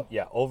overall? you?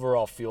 Yeah,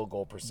 overall field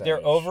goal percentage.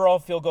 Their overall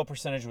field goal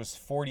percentage was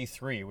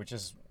 43, which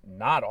is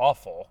not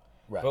awful.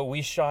 Right. But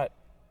we shot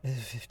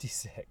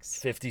 56.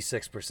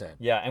 56%.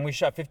 Yeah, and we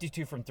shot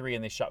 52 from 3,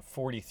 and they shot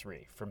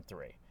 43 from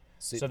 3.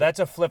 So that's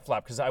a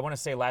flip-flop because I want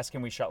to say last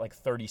game we shot like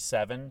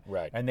 37.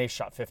 Right. And they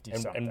shot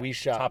 50-something. And we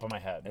shot top of my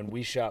head. And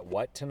we shot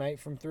what tonight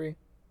from 3?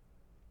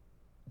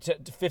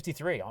 To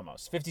 53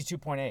 almost.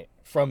 52.8.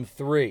 From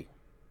 3.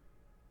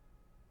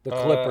 The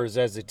Clippers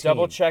as a team.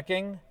 Double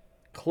checking.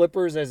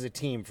 Clippers as a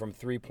team from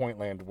 3-point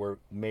land were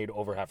made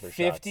over half their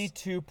shots.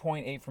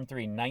 52.8 from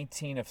 3,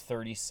 19 of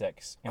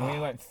 36. And we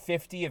went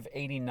 50 of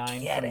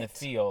 89 from the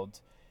field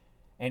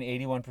and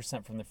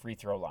 81% from the free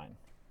throw line.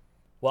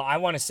 Well, I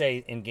want to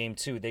say in game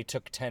 2, they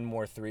took 10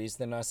 more threes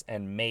than us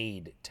and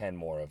made 10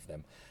 more of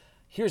them.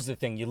 Here's the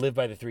thing. You live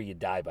by the 3, you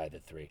die by the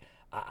 3.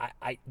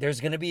 There's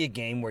going to be a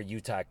game where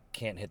Utah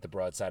can't hit the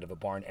broadside of a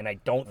barn, and I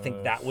don't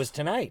think that was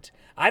tonight.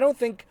 I don't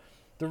think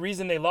the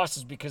reason they lost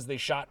is because they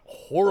shot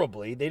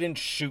horribly. They didn't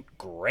shoot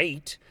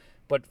great,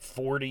 but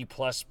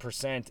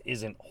 40+%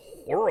 isn't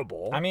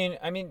horrible. I mean,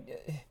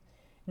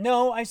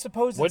 no, I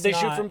suppose What'd it's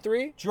they shoot not. from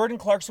 3? Jordan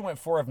Clarkson went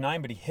 4 of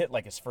 9, but he hit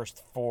like his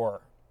first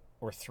 4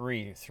 or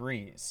 3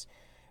 threes.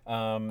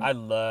 I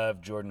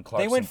love Jordan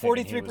Clarkson. They went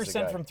thinking he was the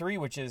 43% guy. from 3,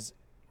 which is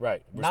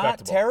Right. not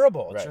Respectable.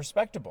 terrible. It's Right.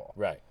 respectable.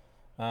 Right.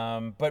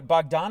 But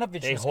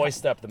Bogdanovich They was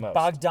hoist up the most.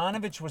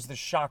 Bogdanovich was the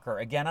shocker.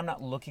 Again, I'm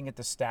not looking at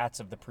the stats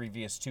of the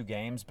previous 2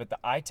 games, but the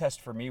eye test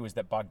for me was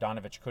that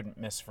Bogdanovich couldn't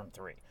miss from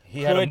 3.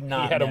 He had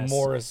a miss.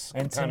 Morris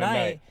And kind of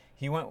tonight night.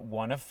 he went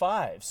 1 of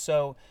 5.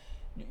 So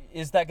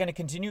is that going to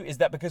continue? Is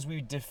that because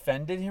we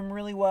defended him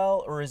really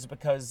well, or is it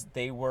because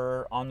they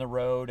were on the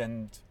road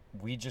and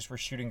we just were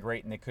shooting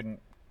great and they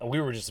couldn't? We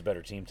were just a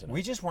better team tonight.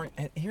 We just weren't.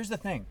 Here's the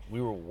thing. We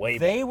were way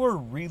They better. were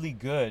really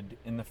good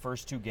in the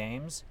first 2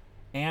 games,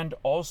 and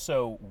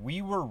also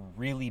we were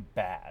really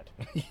bad.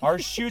 Our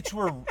shots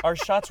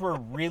were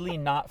really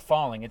not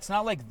falling. It's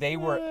not like they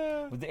were.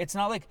 It's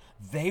not like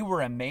they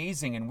were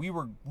amazing and we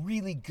were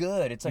really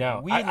good. It's like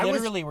No, we I was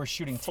literally were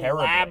shooting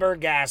terribly.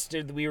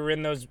 Flabbergasted. We were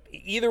in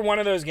either one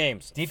of those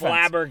games. Defense.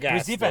 Flabbergasted. It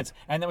was defense.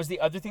 And that was the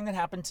other thing that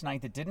happened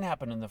tonight that didn't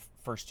happen in the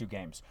first 2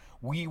 games.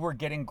 We were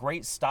getting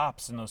great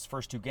stops in those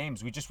first 2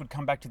 games. We just would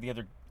come back to the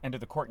other end of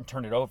the court and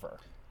turn it over.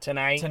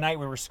 Tonight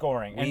we were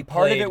scoring. we And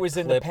part of played it was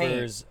in the paint.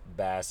 Clippers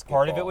basketball.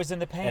 Part of it was in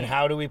the paint. And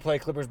how do we play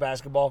Clippers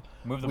basketball?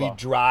 Move the we ball.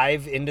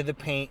 drive into the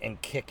paint and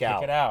kick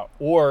out. it out.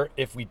 Or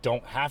if we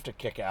don't have to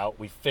kick out,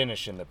 we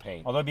finish in the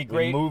paint. Although it'd be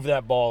great- We move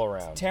that ball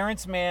around.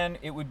 Terrence Mann,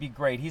 it would be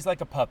great. He's like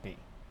a puppy.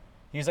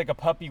 He's like a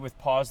puppy with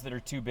paws that are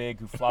too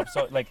big who flops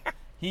out. Like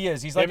he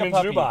is. He's like Him a and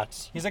puppy.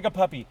 Zubats. He's like a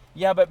puppy.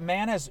 Yeah, but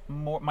Mann has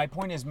more. My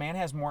point is, Mann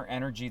has more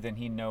energy than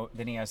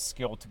he has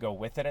skill to go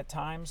with it at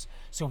times.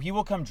 So he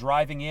will come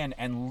driving in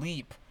and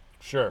leap.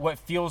 Sure. What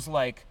feels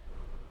like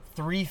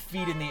 3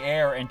 feet in the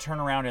air and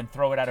turn around and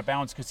throw it out of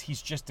bounds because he's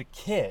just a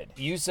kid.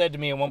 You said to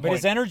me at one But point,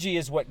 his energy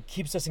is what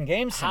keeps us in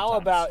games sometimes. how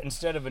about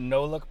instead of a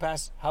no-look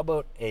pass, how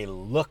about a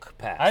look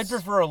pass? I'd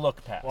prefer a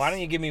look pass. Why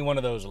don't you give me one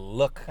of those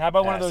look How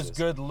about one of those passes?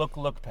 good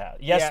look pass?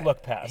 Yes, Yeah,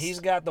 look pass.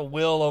 He's got the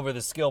will over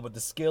the skill, but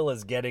the skill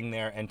is getting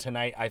there. And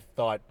tonight I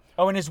thought,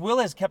 Oh, and his will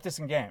has kept us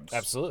in games.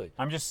 absolutely.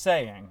 I'm just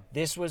saying.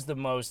 This was the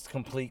most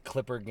complete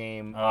Clipper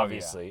game, Oh,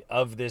 obviously,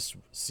 of this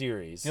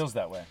series. Feels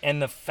that way.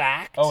 And the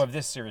fact, Of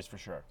this series for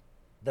sure.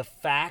 the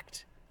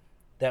fact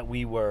that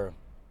we were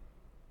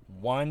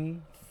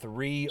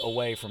 1-3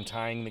 away from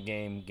tying the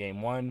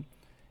game 1,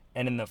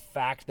 and in the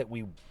fact that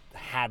we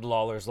had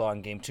Lawler's Law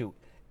in game 2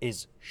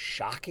 is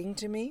shocking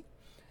to me.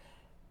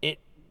 It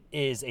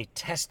is a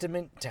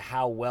testament to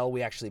how well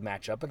we actually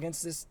match up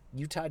against this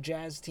Utah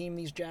Jazz team,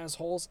 these Jazz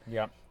holes.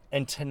 Yeah.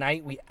 And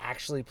tonight we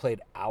actually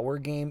played our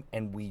game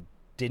and we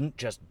didn't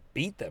just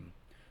beat them,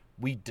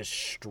 we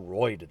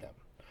destroyed them.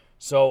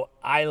 So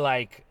I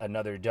like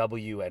another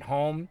W at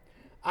home.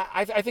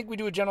 I think we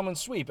do a gentleman's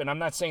sweep, and I'm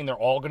not saying they're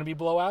all going to be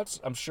blowouts.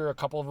 I'm sure a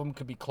couple of them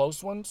could be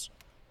close ones.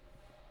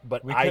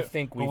 But I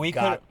think we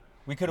could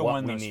have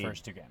won those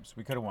first 2 games.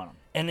 We could have won them.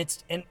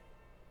 And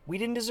we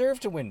didn't deserve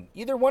to win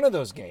either one of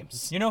those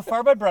games. You know,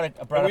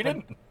 Farbud We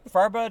didn't.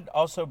 Farbud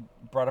also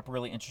brought up a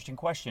really interesting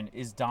question.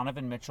 Is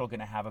Donovan Mitchell going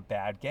to have a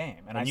bad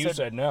game? And you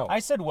said no. I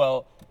said,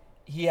 well,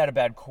 he had a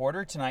bad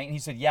quarter tonight, and he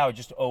said, yeah,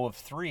 just 0 of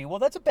 3. Well,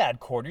 that's a bad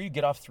quarter. You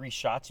get off 3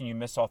 shots and you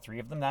miss all 3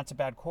 of them. That's a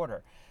bad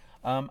quarter.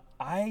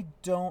 I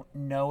don't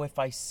know if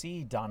I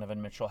see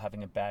Donovan Mitchell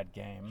having a bad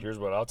game. Here's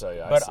what I'll tell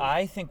you. But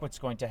I think what's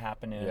going to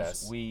happen is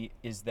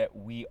Yes. that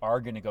we are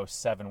going to go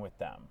 7 with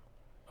them.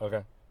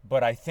 Okay.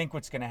 But I think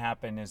what's going to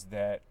happen is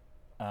that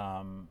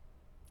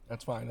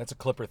That's fine. That's a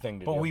Clipper thing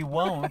to do. But we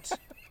won't.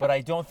 But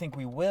I don't think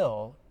we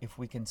will if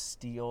we can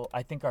steal.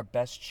 I think our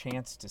best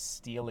chance to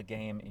steal a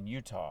game in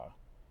Utah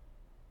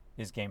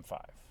is Game 5.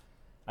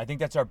 I think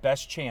that's our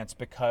best chance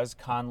because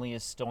Conley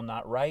is still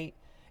not right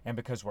and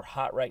because we're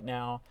hot right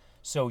now.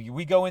 So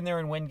we go in there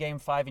and win Game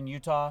 5 in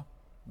Utah.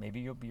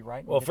 Maybe you'll be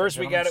right. Well, first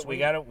we got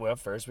to.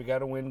 First we got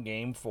to win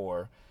Game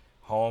 4,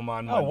 home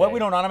on Monday. Oh, what? We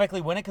don't automatically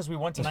win it because we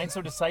won tonight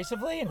so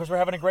decisively and because we're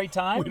having a great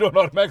time? We don't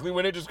automatically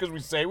win it just because we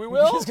say we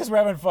will. Just because we're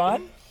having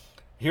fun?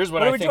 Here's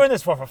what What I are we think. doing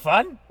this for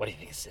fun? What do you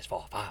think this is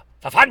for?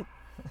 For fun.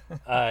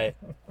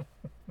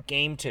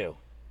 Game 2.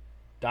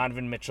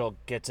 Donovan Mitchell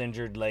gets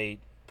injured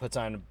late, puts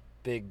on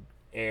big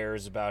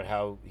airs about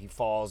how he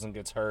falls and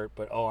gets hurt,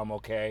 but I'm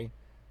okay.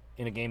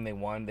 in a game they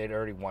won. They'd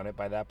already won it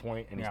by that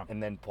point, and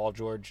and then Paul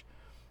George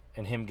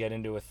and him get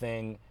into a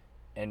thing,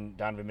 and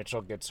Donovan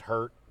Mitchell gets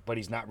hurt, but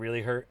he's not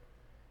really hurt.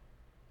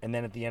 And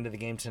then at the end of the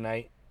game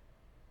tonight,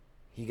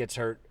 he gets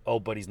hurt. Oh,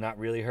 but he's not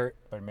really hurt.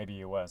 But maybe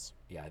he was.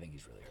 Yeah, I think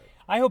he's really hurt.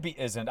 I hope he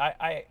isn't.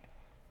 I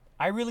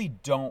really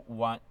don't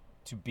want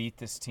to beat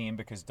this team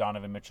because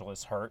Donovan Mitchell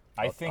is hurt.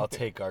 I'll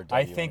take our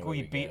W I think anyway we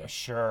we beat. get it.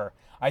 Sure.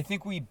 I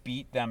think we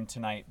beat them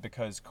tonight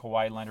because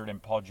Kawhi Leonard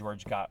and Paul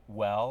George got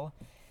well,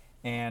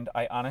 and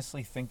I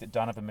honestly think that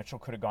Donovan Mitchell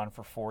could have gone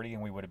for 40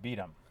 and we would have beat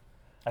him.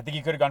 I think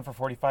he could have gone for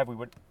 45. We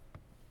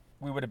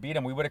would have beat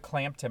him. We would have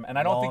clamped him. And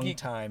I don't think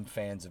Long-time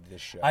fans of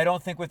this show. I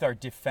don't think with our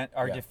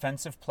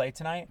defensive play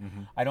tonight,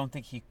 I don't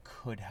think he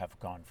could have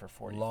gone for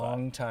 45.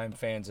 Long-time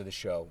fans of the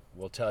show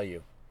will tell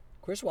you.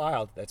 Chris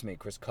Wilde, that's me,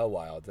 Chris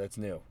Wilde. That's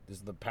new. This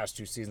is the past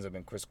 2 seasons I've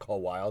been Chris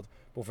Wilde.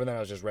 Before then I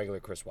was just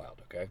regular Chris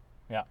Wilde, okay?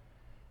 Yeah.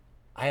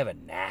 I have a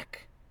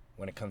knack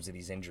when it comes to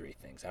these injury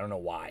things. I don't know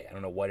why. I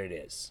don't know what it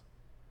is.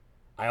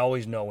 I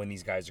always know when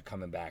these guys are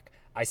coming back.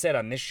 I said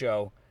on this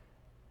show,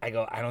 I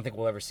don't think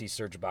we'll ever see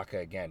Serge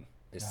Ibaka again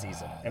this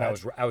season. And I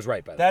was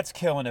right by that. That's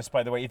killing us,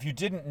 by the way. If you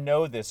didn't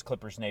know this,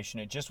 Clippers Nation,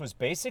 it just was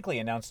basically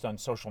announced on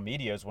social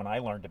medias when I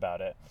learned about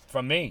it.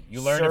 From me.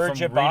 You learned it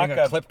from reading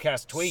a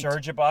Clipcast tweet.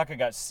 Serge Ibaka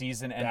got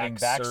season-ending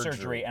back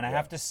surgery. And I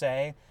have to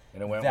say,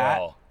 and it went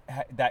well.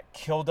 That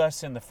killed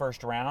us in the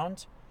first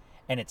round,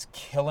 and it's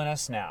killing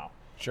us now.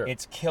 Sure.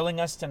 It's killing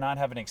us to not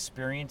have an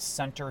experienced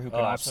center who can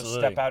also absolutely.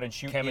 step out and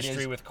shoot.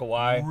 Chemistry with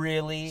Kawhi.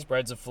 Really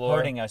spreads the floor.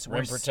 hurting us.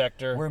 Rim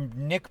protector. We're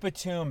Nick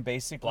Batum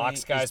basically.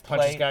 Blocks guys,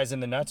 punches guys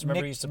in the nuts.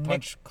 Remember he used to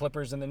punch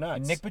Clippers in the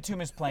nuts. Nick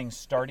Batum is playing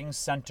starting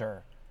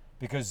center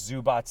because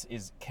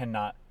Zubats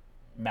cannot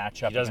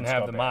match up. He doesn't against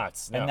have the Gobert.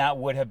 mots. No. And that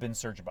would have been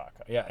Serge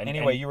Ibaka. Yeah.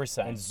 Anyway, you were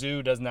saying. And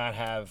Zoo does not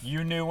have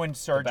You knew when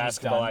Serge the was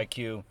basketball done.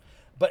 IQ.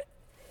 But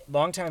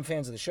longtime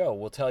fans of the show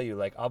will tell you,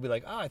 like, I'll be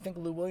like, I think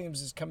Lou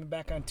Williams is coming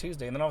back on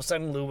Tuesday. And then all of a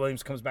sudden, Lou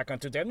Williams comes back on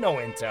Tuesday. I have no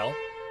intel.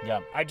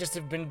 Yeah. I just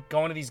have been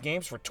going to these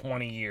games for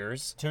 20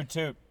 years.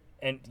 Toot.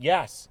 And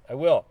yes, I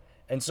will.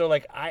 And so,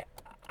 like,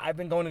 I've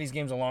been going to these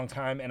games a long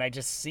time, and I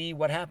just see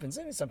what happens.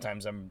 And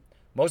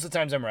most of the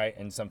times I'm right,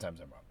 and sometimes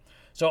I'm wrong.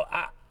 So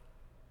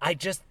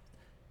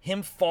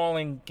him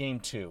falling game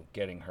 2,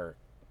 getting hurt.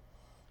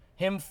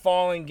 Him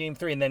falling game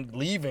 3 and then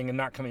leaving and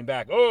not coming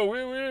back. Oh,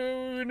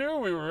 we knew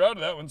we were out of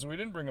that one, so we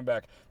didn't bring him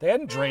back. They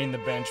hadn't drained the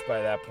bench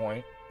by that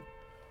point.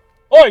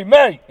 Oi,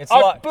 mate!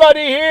 I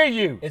bloody hear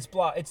you! It's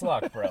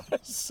locked, bro.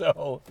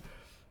 So,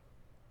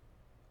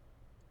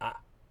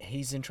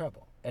 he's in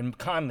trouble. And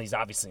Conley's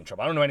obviously in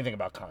trouble. I don't know anything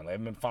about Conley. I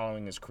haven't been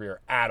following his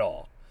career at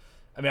all.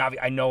 I mean,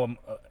 I know him.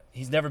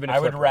 He's never been a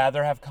Clipper. I would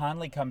rather have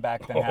Conley come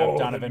back than have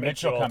Donovan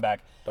Mitchell come back.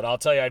 But I'll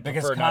tell you, I'd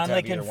because prefer not to Conley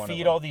have can either one of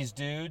feed them. all these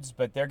dudes,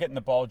 but they're getting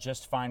the ball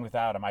just fine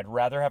without him. I'd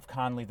rather have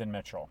Conley than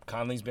Mitchell.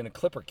 Conley's been a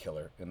Clipper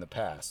killer in the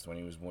past when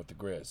he was with the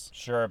Grizz.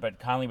 Sure, but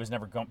Conley was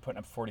never putting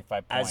up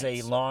 45 points. As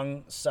a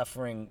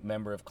long-suffering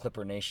member of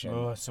Clipper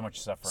Nation, so much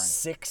suffering.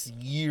 6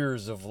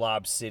 years of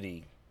Lob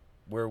City,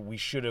 where we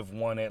should have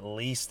won at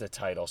least a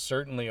title,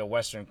 certainly a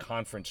Western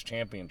Conference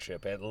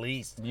championship, at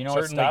least. You know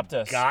what certainly stopped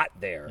us?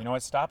 Got there. You know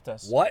what stopped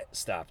us? What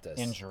stopped us?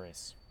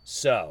 Injuries.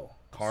 So,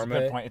 karma.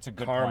 It's a good point. It's a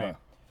good point.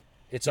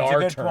 It's a our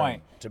good turn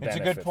point. to It's a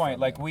benefit good point.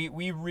 from Like them.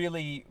 we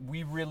really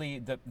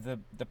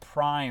the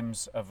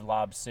primes of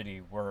Lob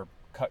City were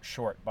cut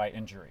short by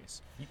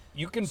injuries.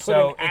 You can put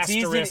So an it's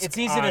easy. asterisk It's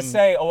easy on, to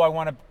say, "Oh, I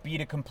want to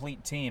beat a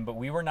complete team," but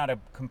we were not a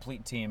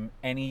complete team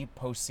any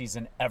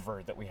postseason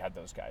ever that we had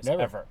those guys.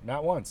 Never. Ever.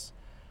 Not once.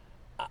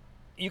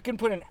 You can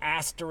put an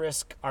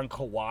asterisk on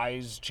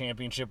Kawhi's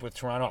championship with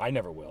Toronto. I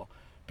never will,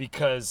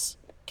 because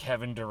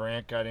Kevin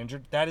Durant got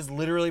injured. That is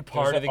literally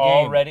part of the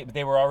game.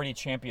 They were already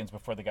champions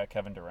before they got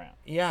Kevin Durant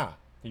Yeah,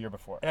 the year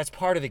before. and that's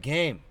part of the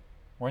game.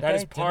 Weren't That they?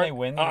 is part. Didn't they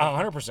win?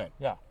 100%.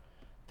 Yeah.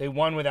 They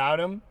won without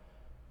him.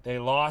 They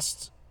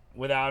lost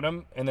without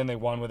him, and then they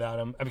won without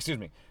him. Excuse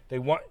me. They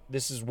won.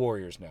 This is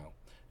Warriors now.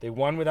 They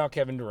won without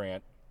Kevin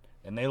Durant,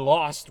 and they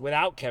lost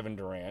without Kevin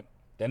Durant.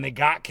 Then they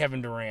got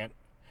Kevin Durant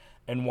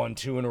and won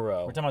 2 in a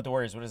row. We're talking about the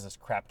Warriors. What is this,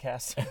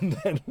 Crapcast? And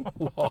then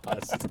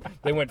lost.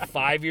 They went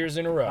 5 years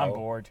in a row. I'm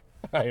bored.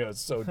 I know, it's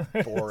so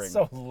boring.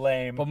 So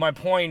lame. But my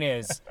point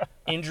is,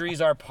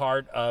 injuries are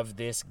part of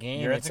this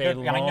game. It's a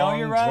long, I know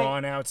you're right.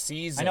 drawn-out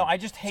season. I know, I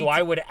just hate So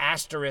I would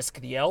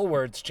asterisk the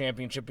L-Words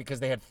championship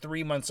because they had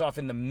 3 months off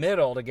in the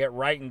middle to get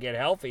right and get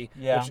healthy.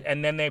 Yeah.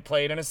 And then they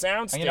played in a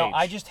soundstage. And,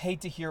 I just hate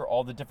to hear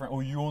all the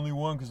different, you only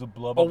won because of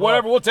blah, blah, Oh, blah.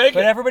 whatever, we'll take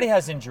But it. everybody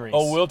has injuries.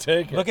 Oh, we'll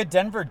take it. Look at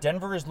Denver.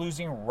 Denver is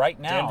losing right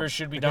now. Denver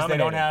should be because they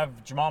don't dominating.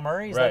 have Jamal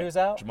Murray. Is Right. that who's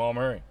out? Jamal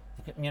Murray.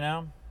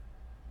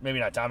 Maybe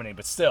not dominating,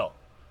 but still.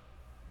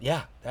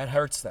 Yeah, that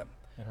hurts them.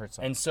 It hurts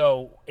them. And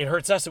so it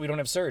hurts us that we don't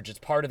have Serge. It's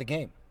part of the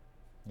game.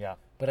 Yeah.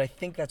 But I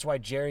think that's why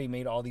Jerry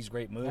made all these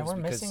great moves. Yeah, we're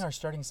because missing our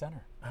starting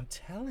center. I'm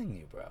telling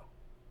you, bro.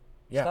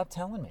 Yeah. Stop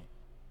telling me.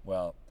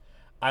 Well,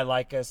 I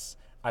like us.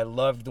 I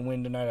loved the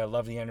win tonight. I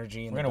love the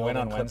energy. We're gonna win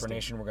on Clipper Wednesday.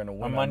 Nation. We're going to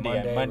win On on Monday,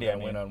 Monday. on Monday, We're going I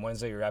to win mean. on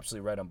Wednesday. You're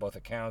absolutely right on both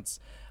accounts.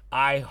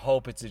 I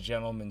hope it's a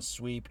gentleman's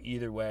sweep.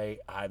 Either way,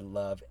 I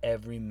love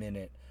every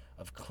minute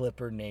of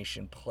Clipper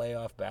Nation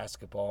playoff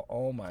basketball.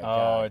 Oh my Oh,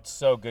 God. it's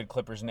so good,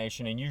 Clippers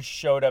Nation. And you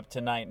showed up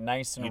tonight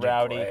nice and You did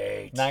rowdy,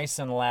 great. nice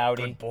and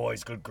loudy, Good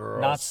boys, good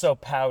girls. not so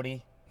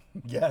pouty,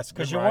 yes,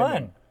 because good you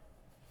rhyming.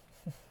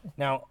 won.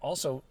 Now,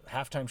 also,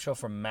 halftime show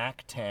from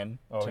Mac 10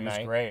 Oh, tonight. he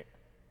was great.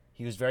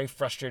 He was very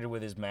frustrated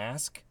with his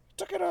mask. He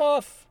took it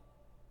off.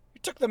 He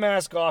took the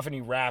mask off and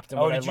he rapped. And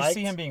Oh, what did I you liked,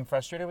 see him being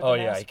frustrated with Oh, the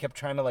yeah. mask? He kept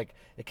trying to,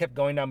 it kept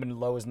going down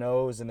below his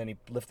nose, and then he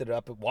lifted it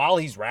up while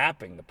he's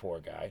rapping, the poor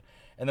guy.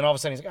 And then all of a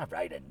sudden he's like, all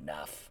right,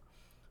 enough.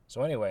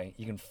 So anyway,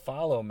 you can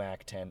follow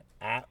Mac 10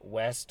 at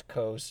West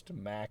Coast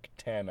Mac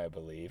 10, I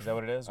believe. Is that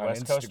what it is? on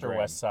West Coast or Instagram.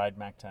 West Side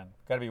Mac 10?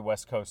 Got to be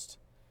West Coast.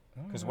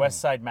 Because West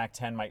Side Mac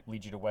 10 might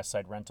lead you to West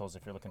Side Rentals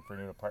if you're looking for a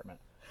new apartment.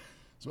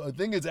 So I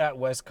think it's at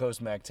West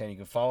Coast Mac 10. You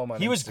can follow him on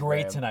Instagram. He was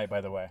great tonight,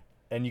 by the way.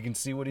 And you can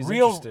see what he's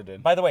Real, interested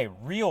in. by the way,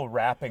 real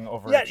rapping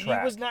over Yeah, a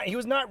track. he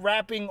was not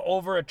rapping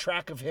over a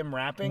track of him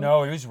rapping.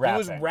 No, he was He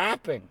was rapping.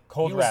 rapping.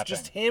 Cold he was rapping.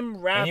 just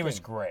him rapping. And he was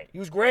great. He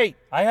was great.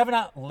 I have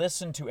not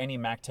listened to any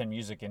Mac 10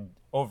 music in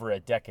over a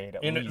decade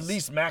In at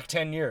least Mac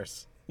 10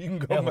 years. You can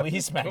go At back-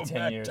 least Mac go 10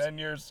 back years. 10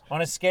 years.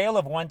 On a scale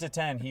of 1 to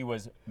 10, he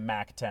was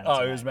Mac 10. Oh, he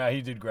tonight. was mad.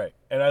 He did great.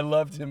 And I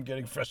loved him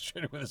getting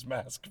frustrated with his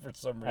mask for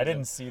some reason. I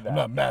didn't see that. I'm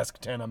not Mask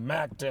 10, I'm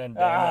Mac 10.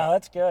 Damn Ah, it.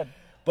 that's good.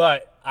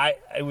 But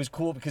it was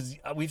cool because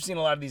we've seen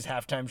a lot of these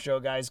halftime show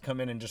guys come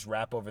in and just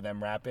rap over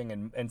them rapping,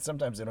 and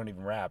sometimes they don't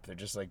even rap. They're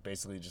just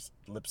basically just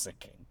lip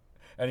syncing.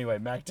 Anyway,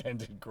 Mac 10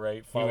 did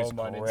great. Follow was him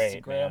on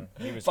great, Instagram. man.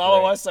 He was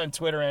Follow great. us on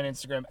Twitter and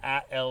Instagram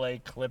at LA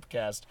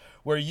Clipcast,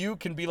 where you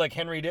can be like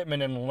Henry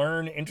Dittman and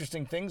learn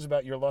interesting things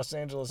about your Los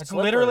Angeles That's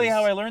Clippers. literally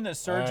how I learned that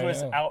Serge I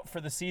was know. out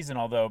for the season,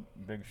 although,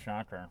 big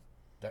shocker.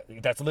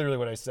 That's literally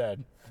what I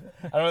said.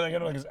 I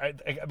don't think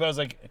but I was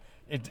like,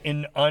 it's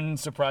in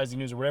unsurprising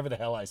news or whatever the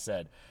hell I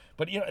said.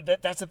 But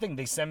that's the thing.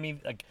 They send me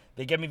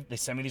they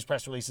send me these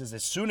press releases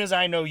as soon as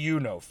I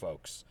know,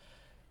 folks.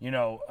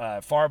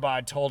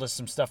 Farbod told us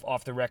some stuff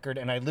off the record,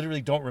 and I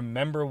literally don't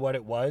remember what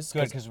it was.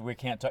 Good, because we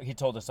can't talk. He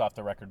told us off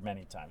the record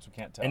many times. We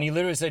can't tell. And he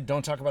literally said,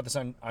 don't talk about this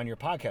on your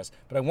podcast.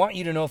 But I want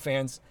you to know,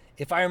 fans,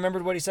 if I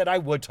remembered what he said, I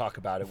would talk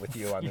about it with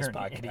you on this You're an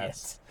podcast.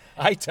 idiot.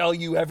 I tell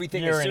you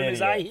everything You're as an soon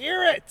as I idiot.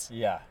 hear it.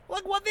 Yeah.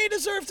 Look what they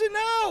deserve to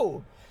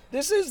know.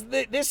 This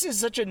is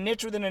such a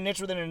niche within a niche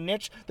within a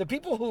niche. The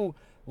people who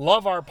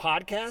love our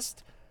podcast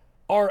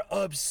are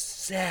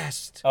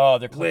obsessed Oh,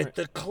 they're with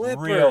the Clippers.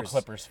 real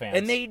Clippers fans.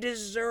 And they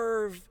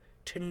deserve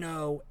to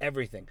know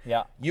everything.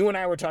 Yeah. You and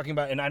I were talking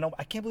about, and I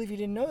can't believe you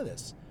didn't know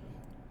this.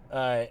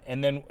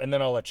 And then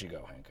I'll let you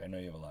go, Hank. I know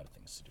you have a lot of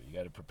things to do. You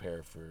got to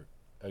prepare for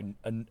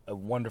a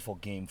wonderful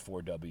Game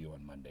 4W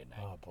on Monday night.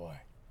 Oh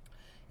boy.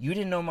 You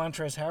didn't know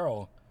Montrezl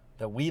Harrell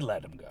that we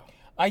let him go.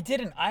 I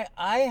didn't.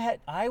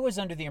 I was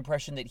under the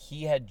impression that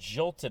he had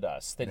jilted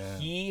us, that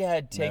he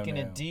had taken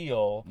a no.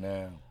 deal.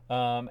 No.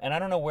 And I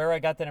don't know where I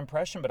got that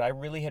impression, but I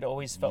really had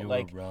always felt You were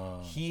like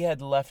wrong. he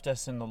had left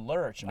us in the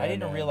lurch. I didn't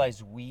no.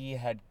 realize we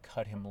had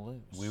cut him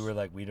loose. We were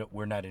like,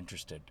 we're not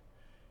interested.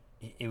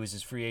 It was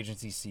his free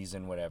agency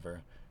season,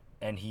 whatever,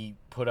 and he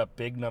put up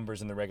big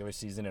numbers in the regular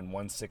season and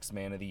won Sixth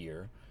Man of the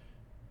Year,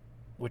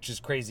 which is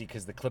crazy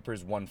because the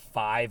Clippers won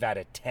 5 out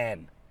of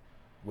 10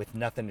 with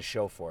nothing to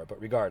show for it.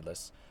 But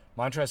regardless,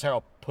 Montrezl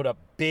Harrell put up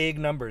big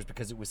numbers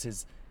because it was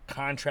his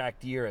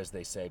contract year, as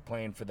they say,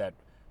 playing for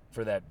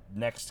that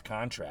next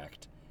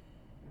contract.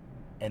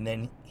 And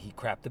then he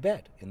crapped the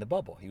bed in the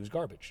bubble. He was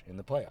garbage in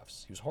the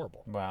playoffs. He was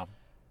horrible. Wow.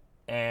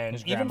 And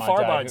His even grandma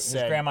died. Farbod His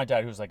said, grandma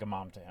died, who was like a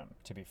mom to him.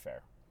 To be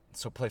fair.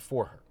 so play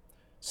for her.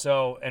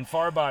 So, and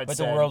Farbod But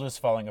said, the world was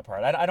falling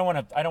apart. I don't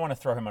want to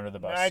throw him under the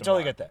bus. I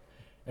totally tomorrow. get that.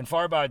 And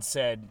Farbod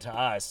said to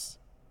us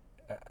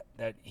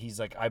that he's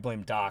like, I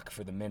blame Doc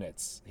for the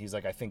minutes. He's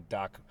like, I think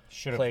Doc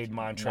Should've played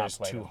not Montrez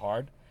played too him.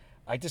 hard.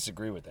 I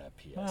disagree with that,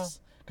 P.S. Well.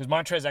 Because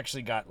Montrez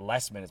actually got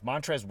less minutes.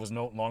 Montrez was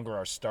no longer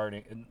our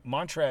starting.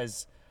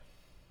 Montrez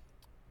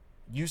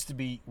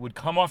would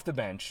come off the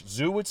bench.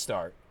 Zoo would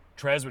start.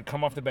 Trez would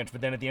come off the bench.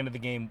 But then at the end of the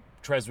game,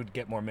 Trez would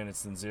get more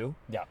minutes than Zoo.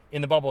 Yeah.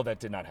 In the bubble, that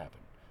did not happen.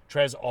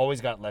 Trez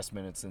always got less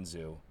minutes than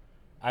Zoo.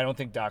 I don't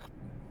think Doc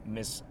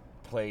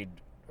misplayed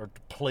or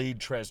played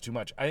Trez too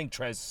much. I think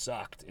Trez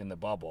sucked in the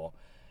bubble,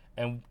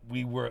 and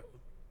we were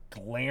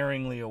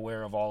glaringly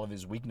aware of all of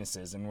his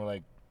weaknesses, and we're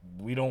like,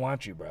 we don't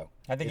want you, bro.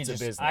 I think it's a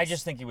business. I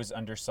just think he was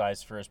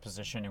undersized for his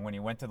position, and when he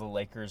went to the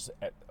Lakers,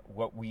 at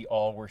what we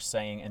all were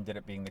saying ended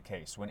up being the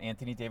case. When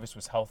Anthony Davis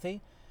was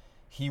healthy,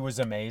 he was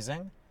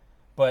amazing,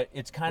 but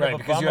it's kind right of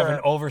a because bummer. you have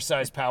an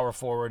oversized power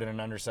forward and an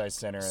undersized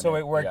center. So and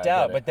it worked yeah,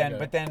 I out, get it, I get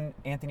but it. then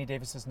Anthony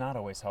Davis is not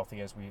always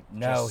healthy, as we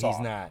No, just saw. he's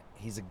not.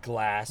 He's a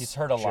glass. He's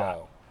hurt a Joe.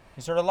 lot.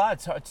 He's hurt a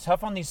lot. It's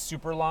tough on these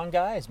super long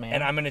guys, man.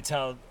 And I'm going to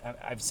tell,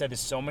 I've said this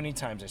so many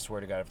times, I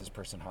swear to God, if this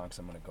person honks,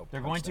 I'm going to go They're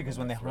punch going to, them because in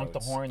when they their honk the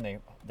throats. horn,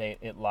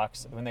 it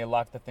locks. When they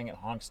lock the thing, it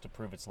honks to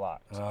prove it's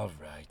locked. All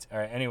right.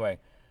 Anyway,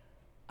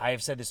 I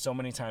have said this so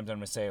many times, I'm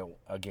going to say it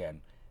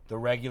again. The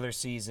regular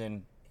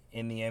season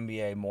in the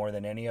NBA, more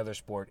than any other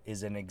sport,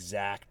 is an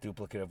exact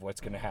duplicate of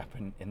what's going to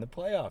happen in the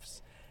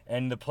playoffs.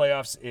 And the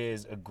playoffs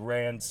is a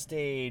grand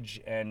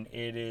stage, and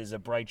it is a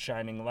bright,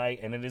 shining light,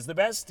 and it is the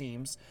best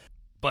teams.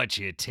 But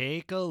you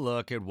take a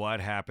look at what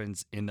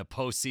happens in the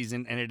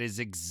postseason, and it is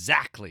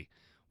exactly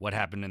what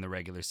happened in the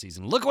regular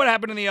season. Look what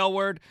happened in the L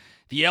Word.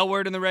 The L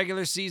Word in the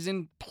regular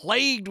season,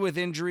 plagued with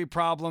injury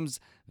problems.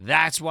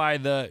 That's why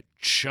the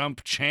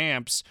chump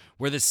champs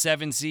were the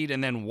 7 seed.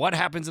 And then what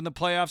happens in the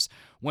playoffs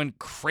when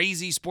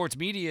crazy sports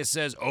media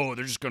says, oh,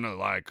 they're just going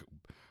to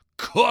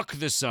cook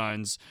the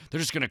Suns.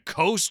 They're just going to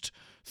coast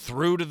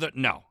through to the...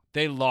 No,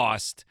 they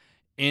lost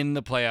in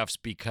the playoffs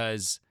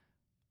because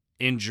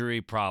injury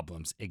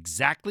problems.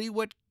 Exactly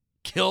what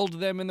killed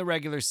them in the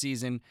regular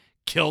season,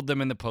 killed them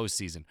in the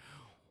postseason.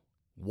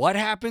 What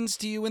happens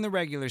to you in the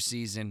regular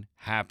season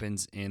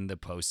happens in the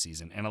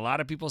postseason. And a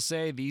lot of people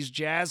say these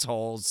Jazz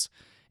holes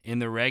in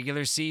the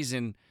regular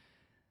season,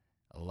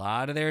 a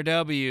lot of their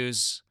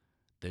W's,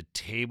 the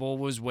table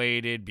was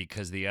weighted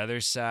because the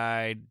other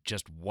side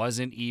just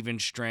wasn't even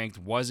strength,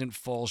 wasn't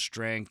full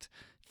strength.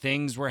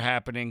 Things were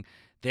happening.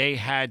 They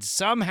had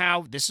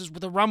somehow, this is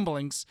with the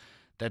rumblings,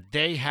 that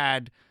they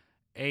had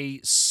a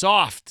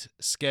soft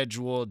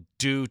schedule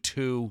due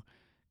to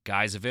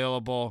guys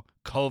available,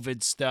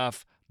 COVID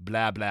stuff,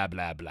 blah, blah,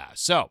 blah, blah.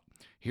 So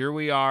here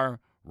we are,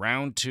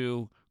 round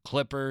 2,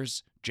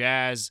 Clippers,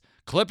 Jazz.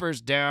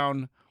 Clippers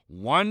down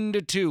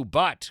 1-2,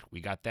 but we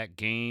got that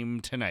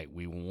game tonight.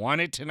 We won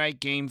it tonight,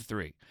 game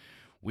 3.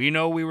 We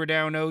know we were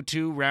down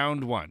 0-2,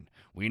 round 1.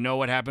 We know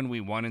what happened.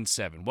 We won in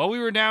 7. Well, we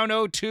were down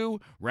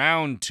 0-2,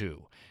 round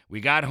 2.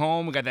 We got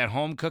home. We got that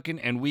home cooking,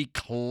 and we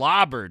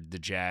clobbered the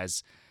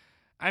Jazz.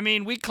 I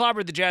mean, we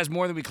clobbered the Jazz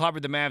more than we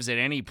clobbered the Mavs at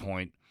any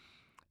point.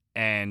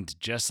 And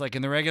just like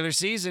in the regular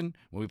season,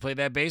 when we played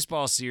that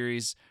baseball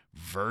series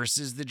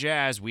versus the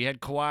Jazz, we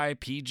had Kawhi,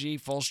 PG,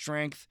 full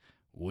strength.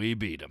 We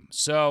beat them.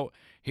 So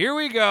here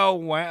we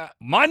go.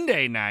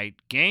 Monday night,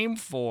 game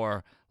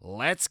 4.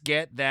 Let's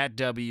get that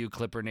W,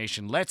 Clipper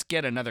Nation. Let's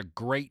get another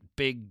great,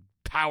 big,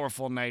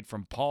 powerful night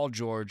from Paul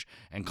George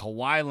and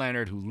Kawhi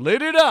Leonard, who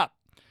lit it up.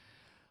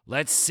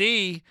 Let's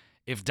see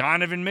if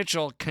Donovan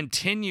Mitchell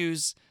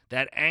continues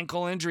that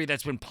ankle injury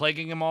that's been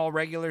plaguing him all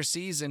regular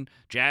season.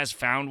 Jazz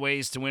found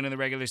ways to win in the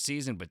regular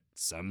season, but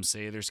some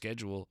say their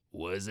schedule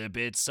was a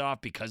bit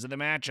soft because of the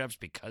matchups,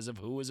 because of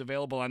who was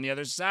available on the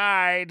other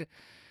side.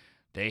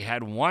 They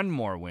had one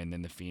more win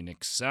than the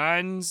Phoenix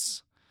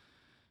Suns.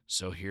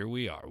 So here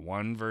we are,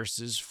 1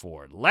 versus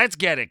 4. Let's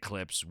get it,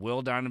 Clips.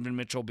 Will Donovan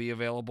Mitchell be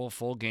available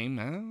full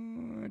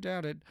game? I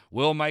doubt it.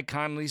 Will Mike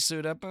Conley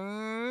suit up?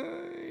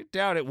 I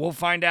doubt it. We'll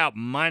find out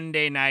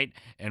Monday night,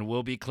 and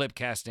we'll be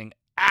clipcasting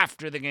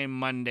after the game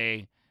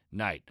Monday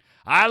night.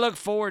 I look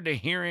forward to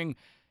hearing,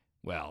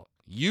 well,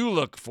 you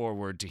look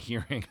forward to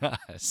hearing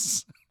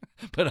us,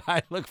 but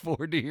I look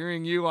forward to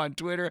hearing you on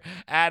Twitter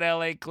at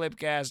LA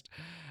Clipcast.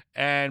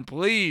 And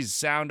please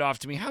sound off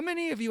to me. How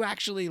many of you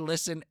actually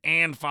listen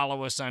and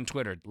follow us on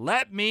Twitter?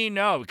 Let me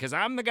know, because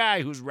I'm the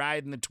guy who's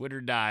riding the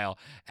Twitter dial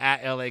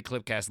at LA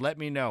Clipcast. Let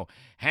me know.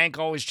 Hank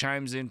always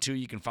chimes in, too.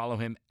 You can follow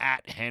him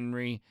at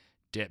Henry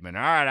Dittman.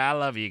 All right, I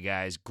love you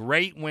guys.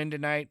 Great win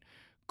tonight.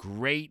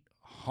 Great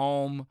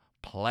home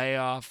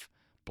playoff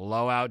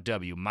blowout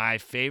W. My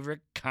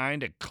favorite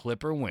kind of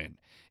Clipper win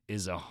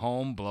is a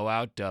home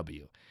blowout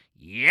W.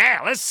 Yeah,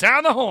 let's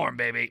sound the horn,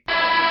 baby.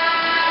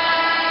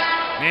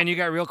 Man, you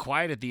got real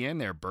quiet at the end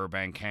there,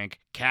 Burbank Hank.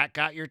 Cat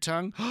got your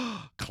tongue?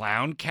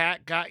 Clown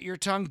Cat got your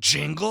tongue?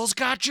 Jingles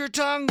got your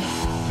tongue?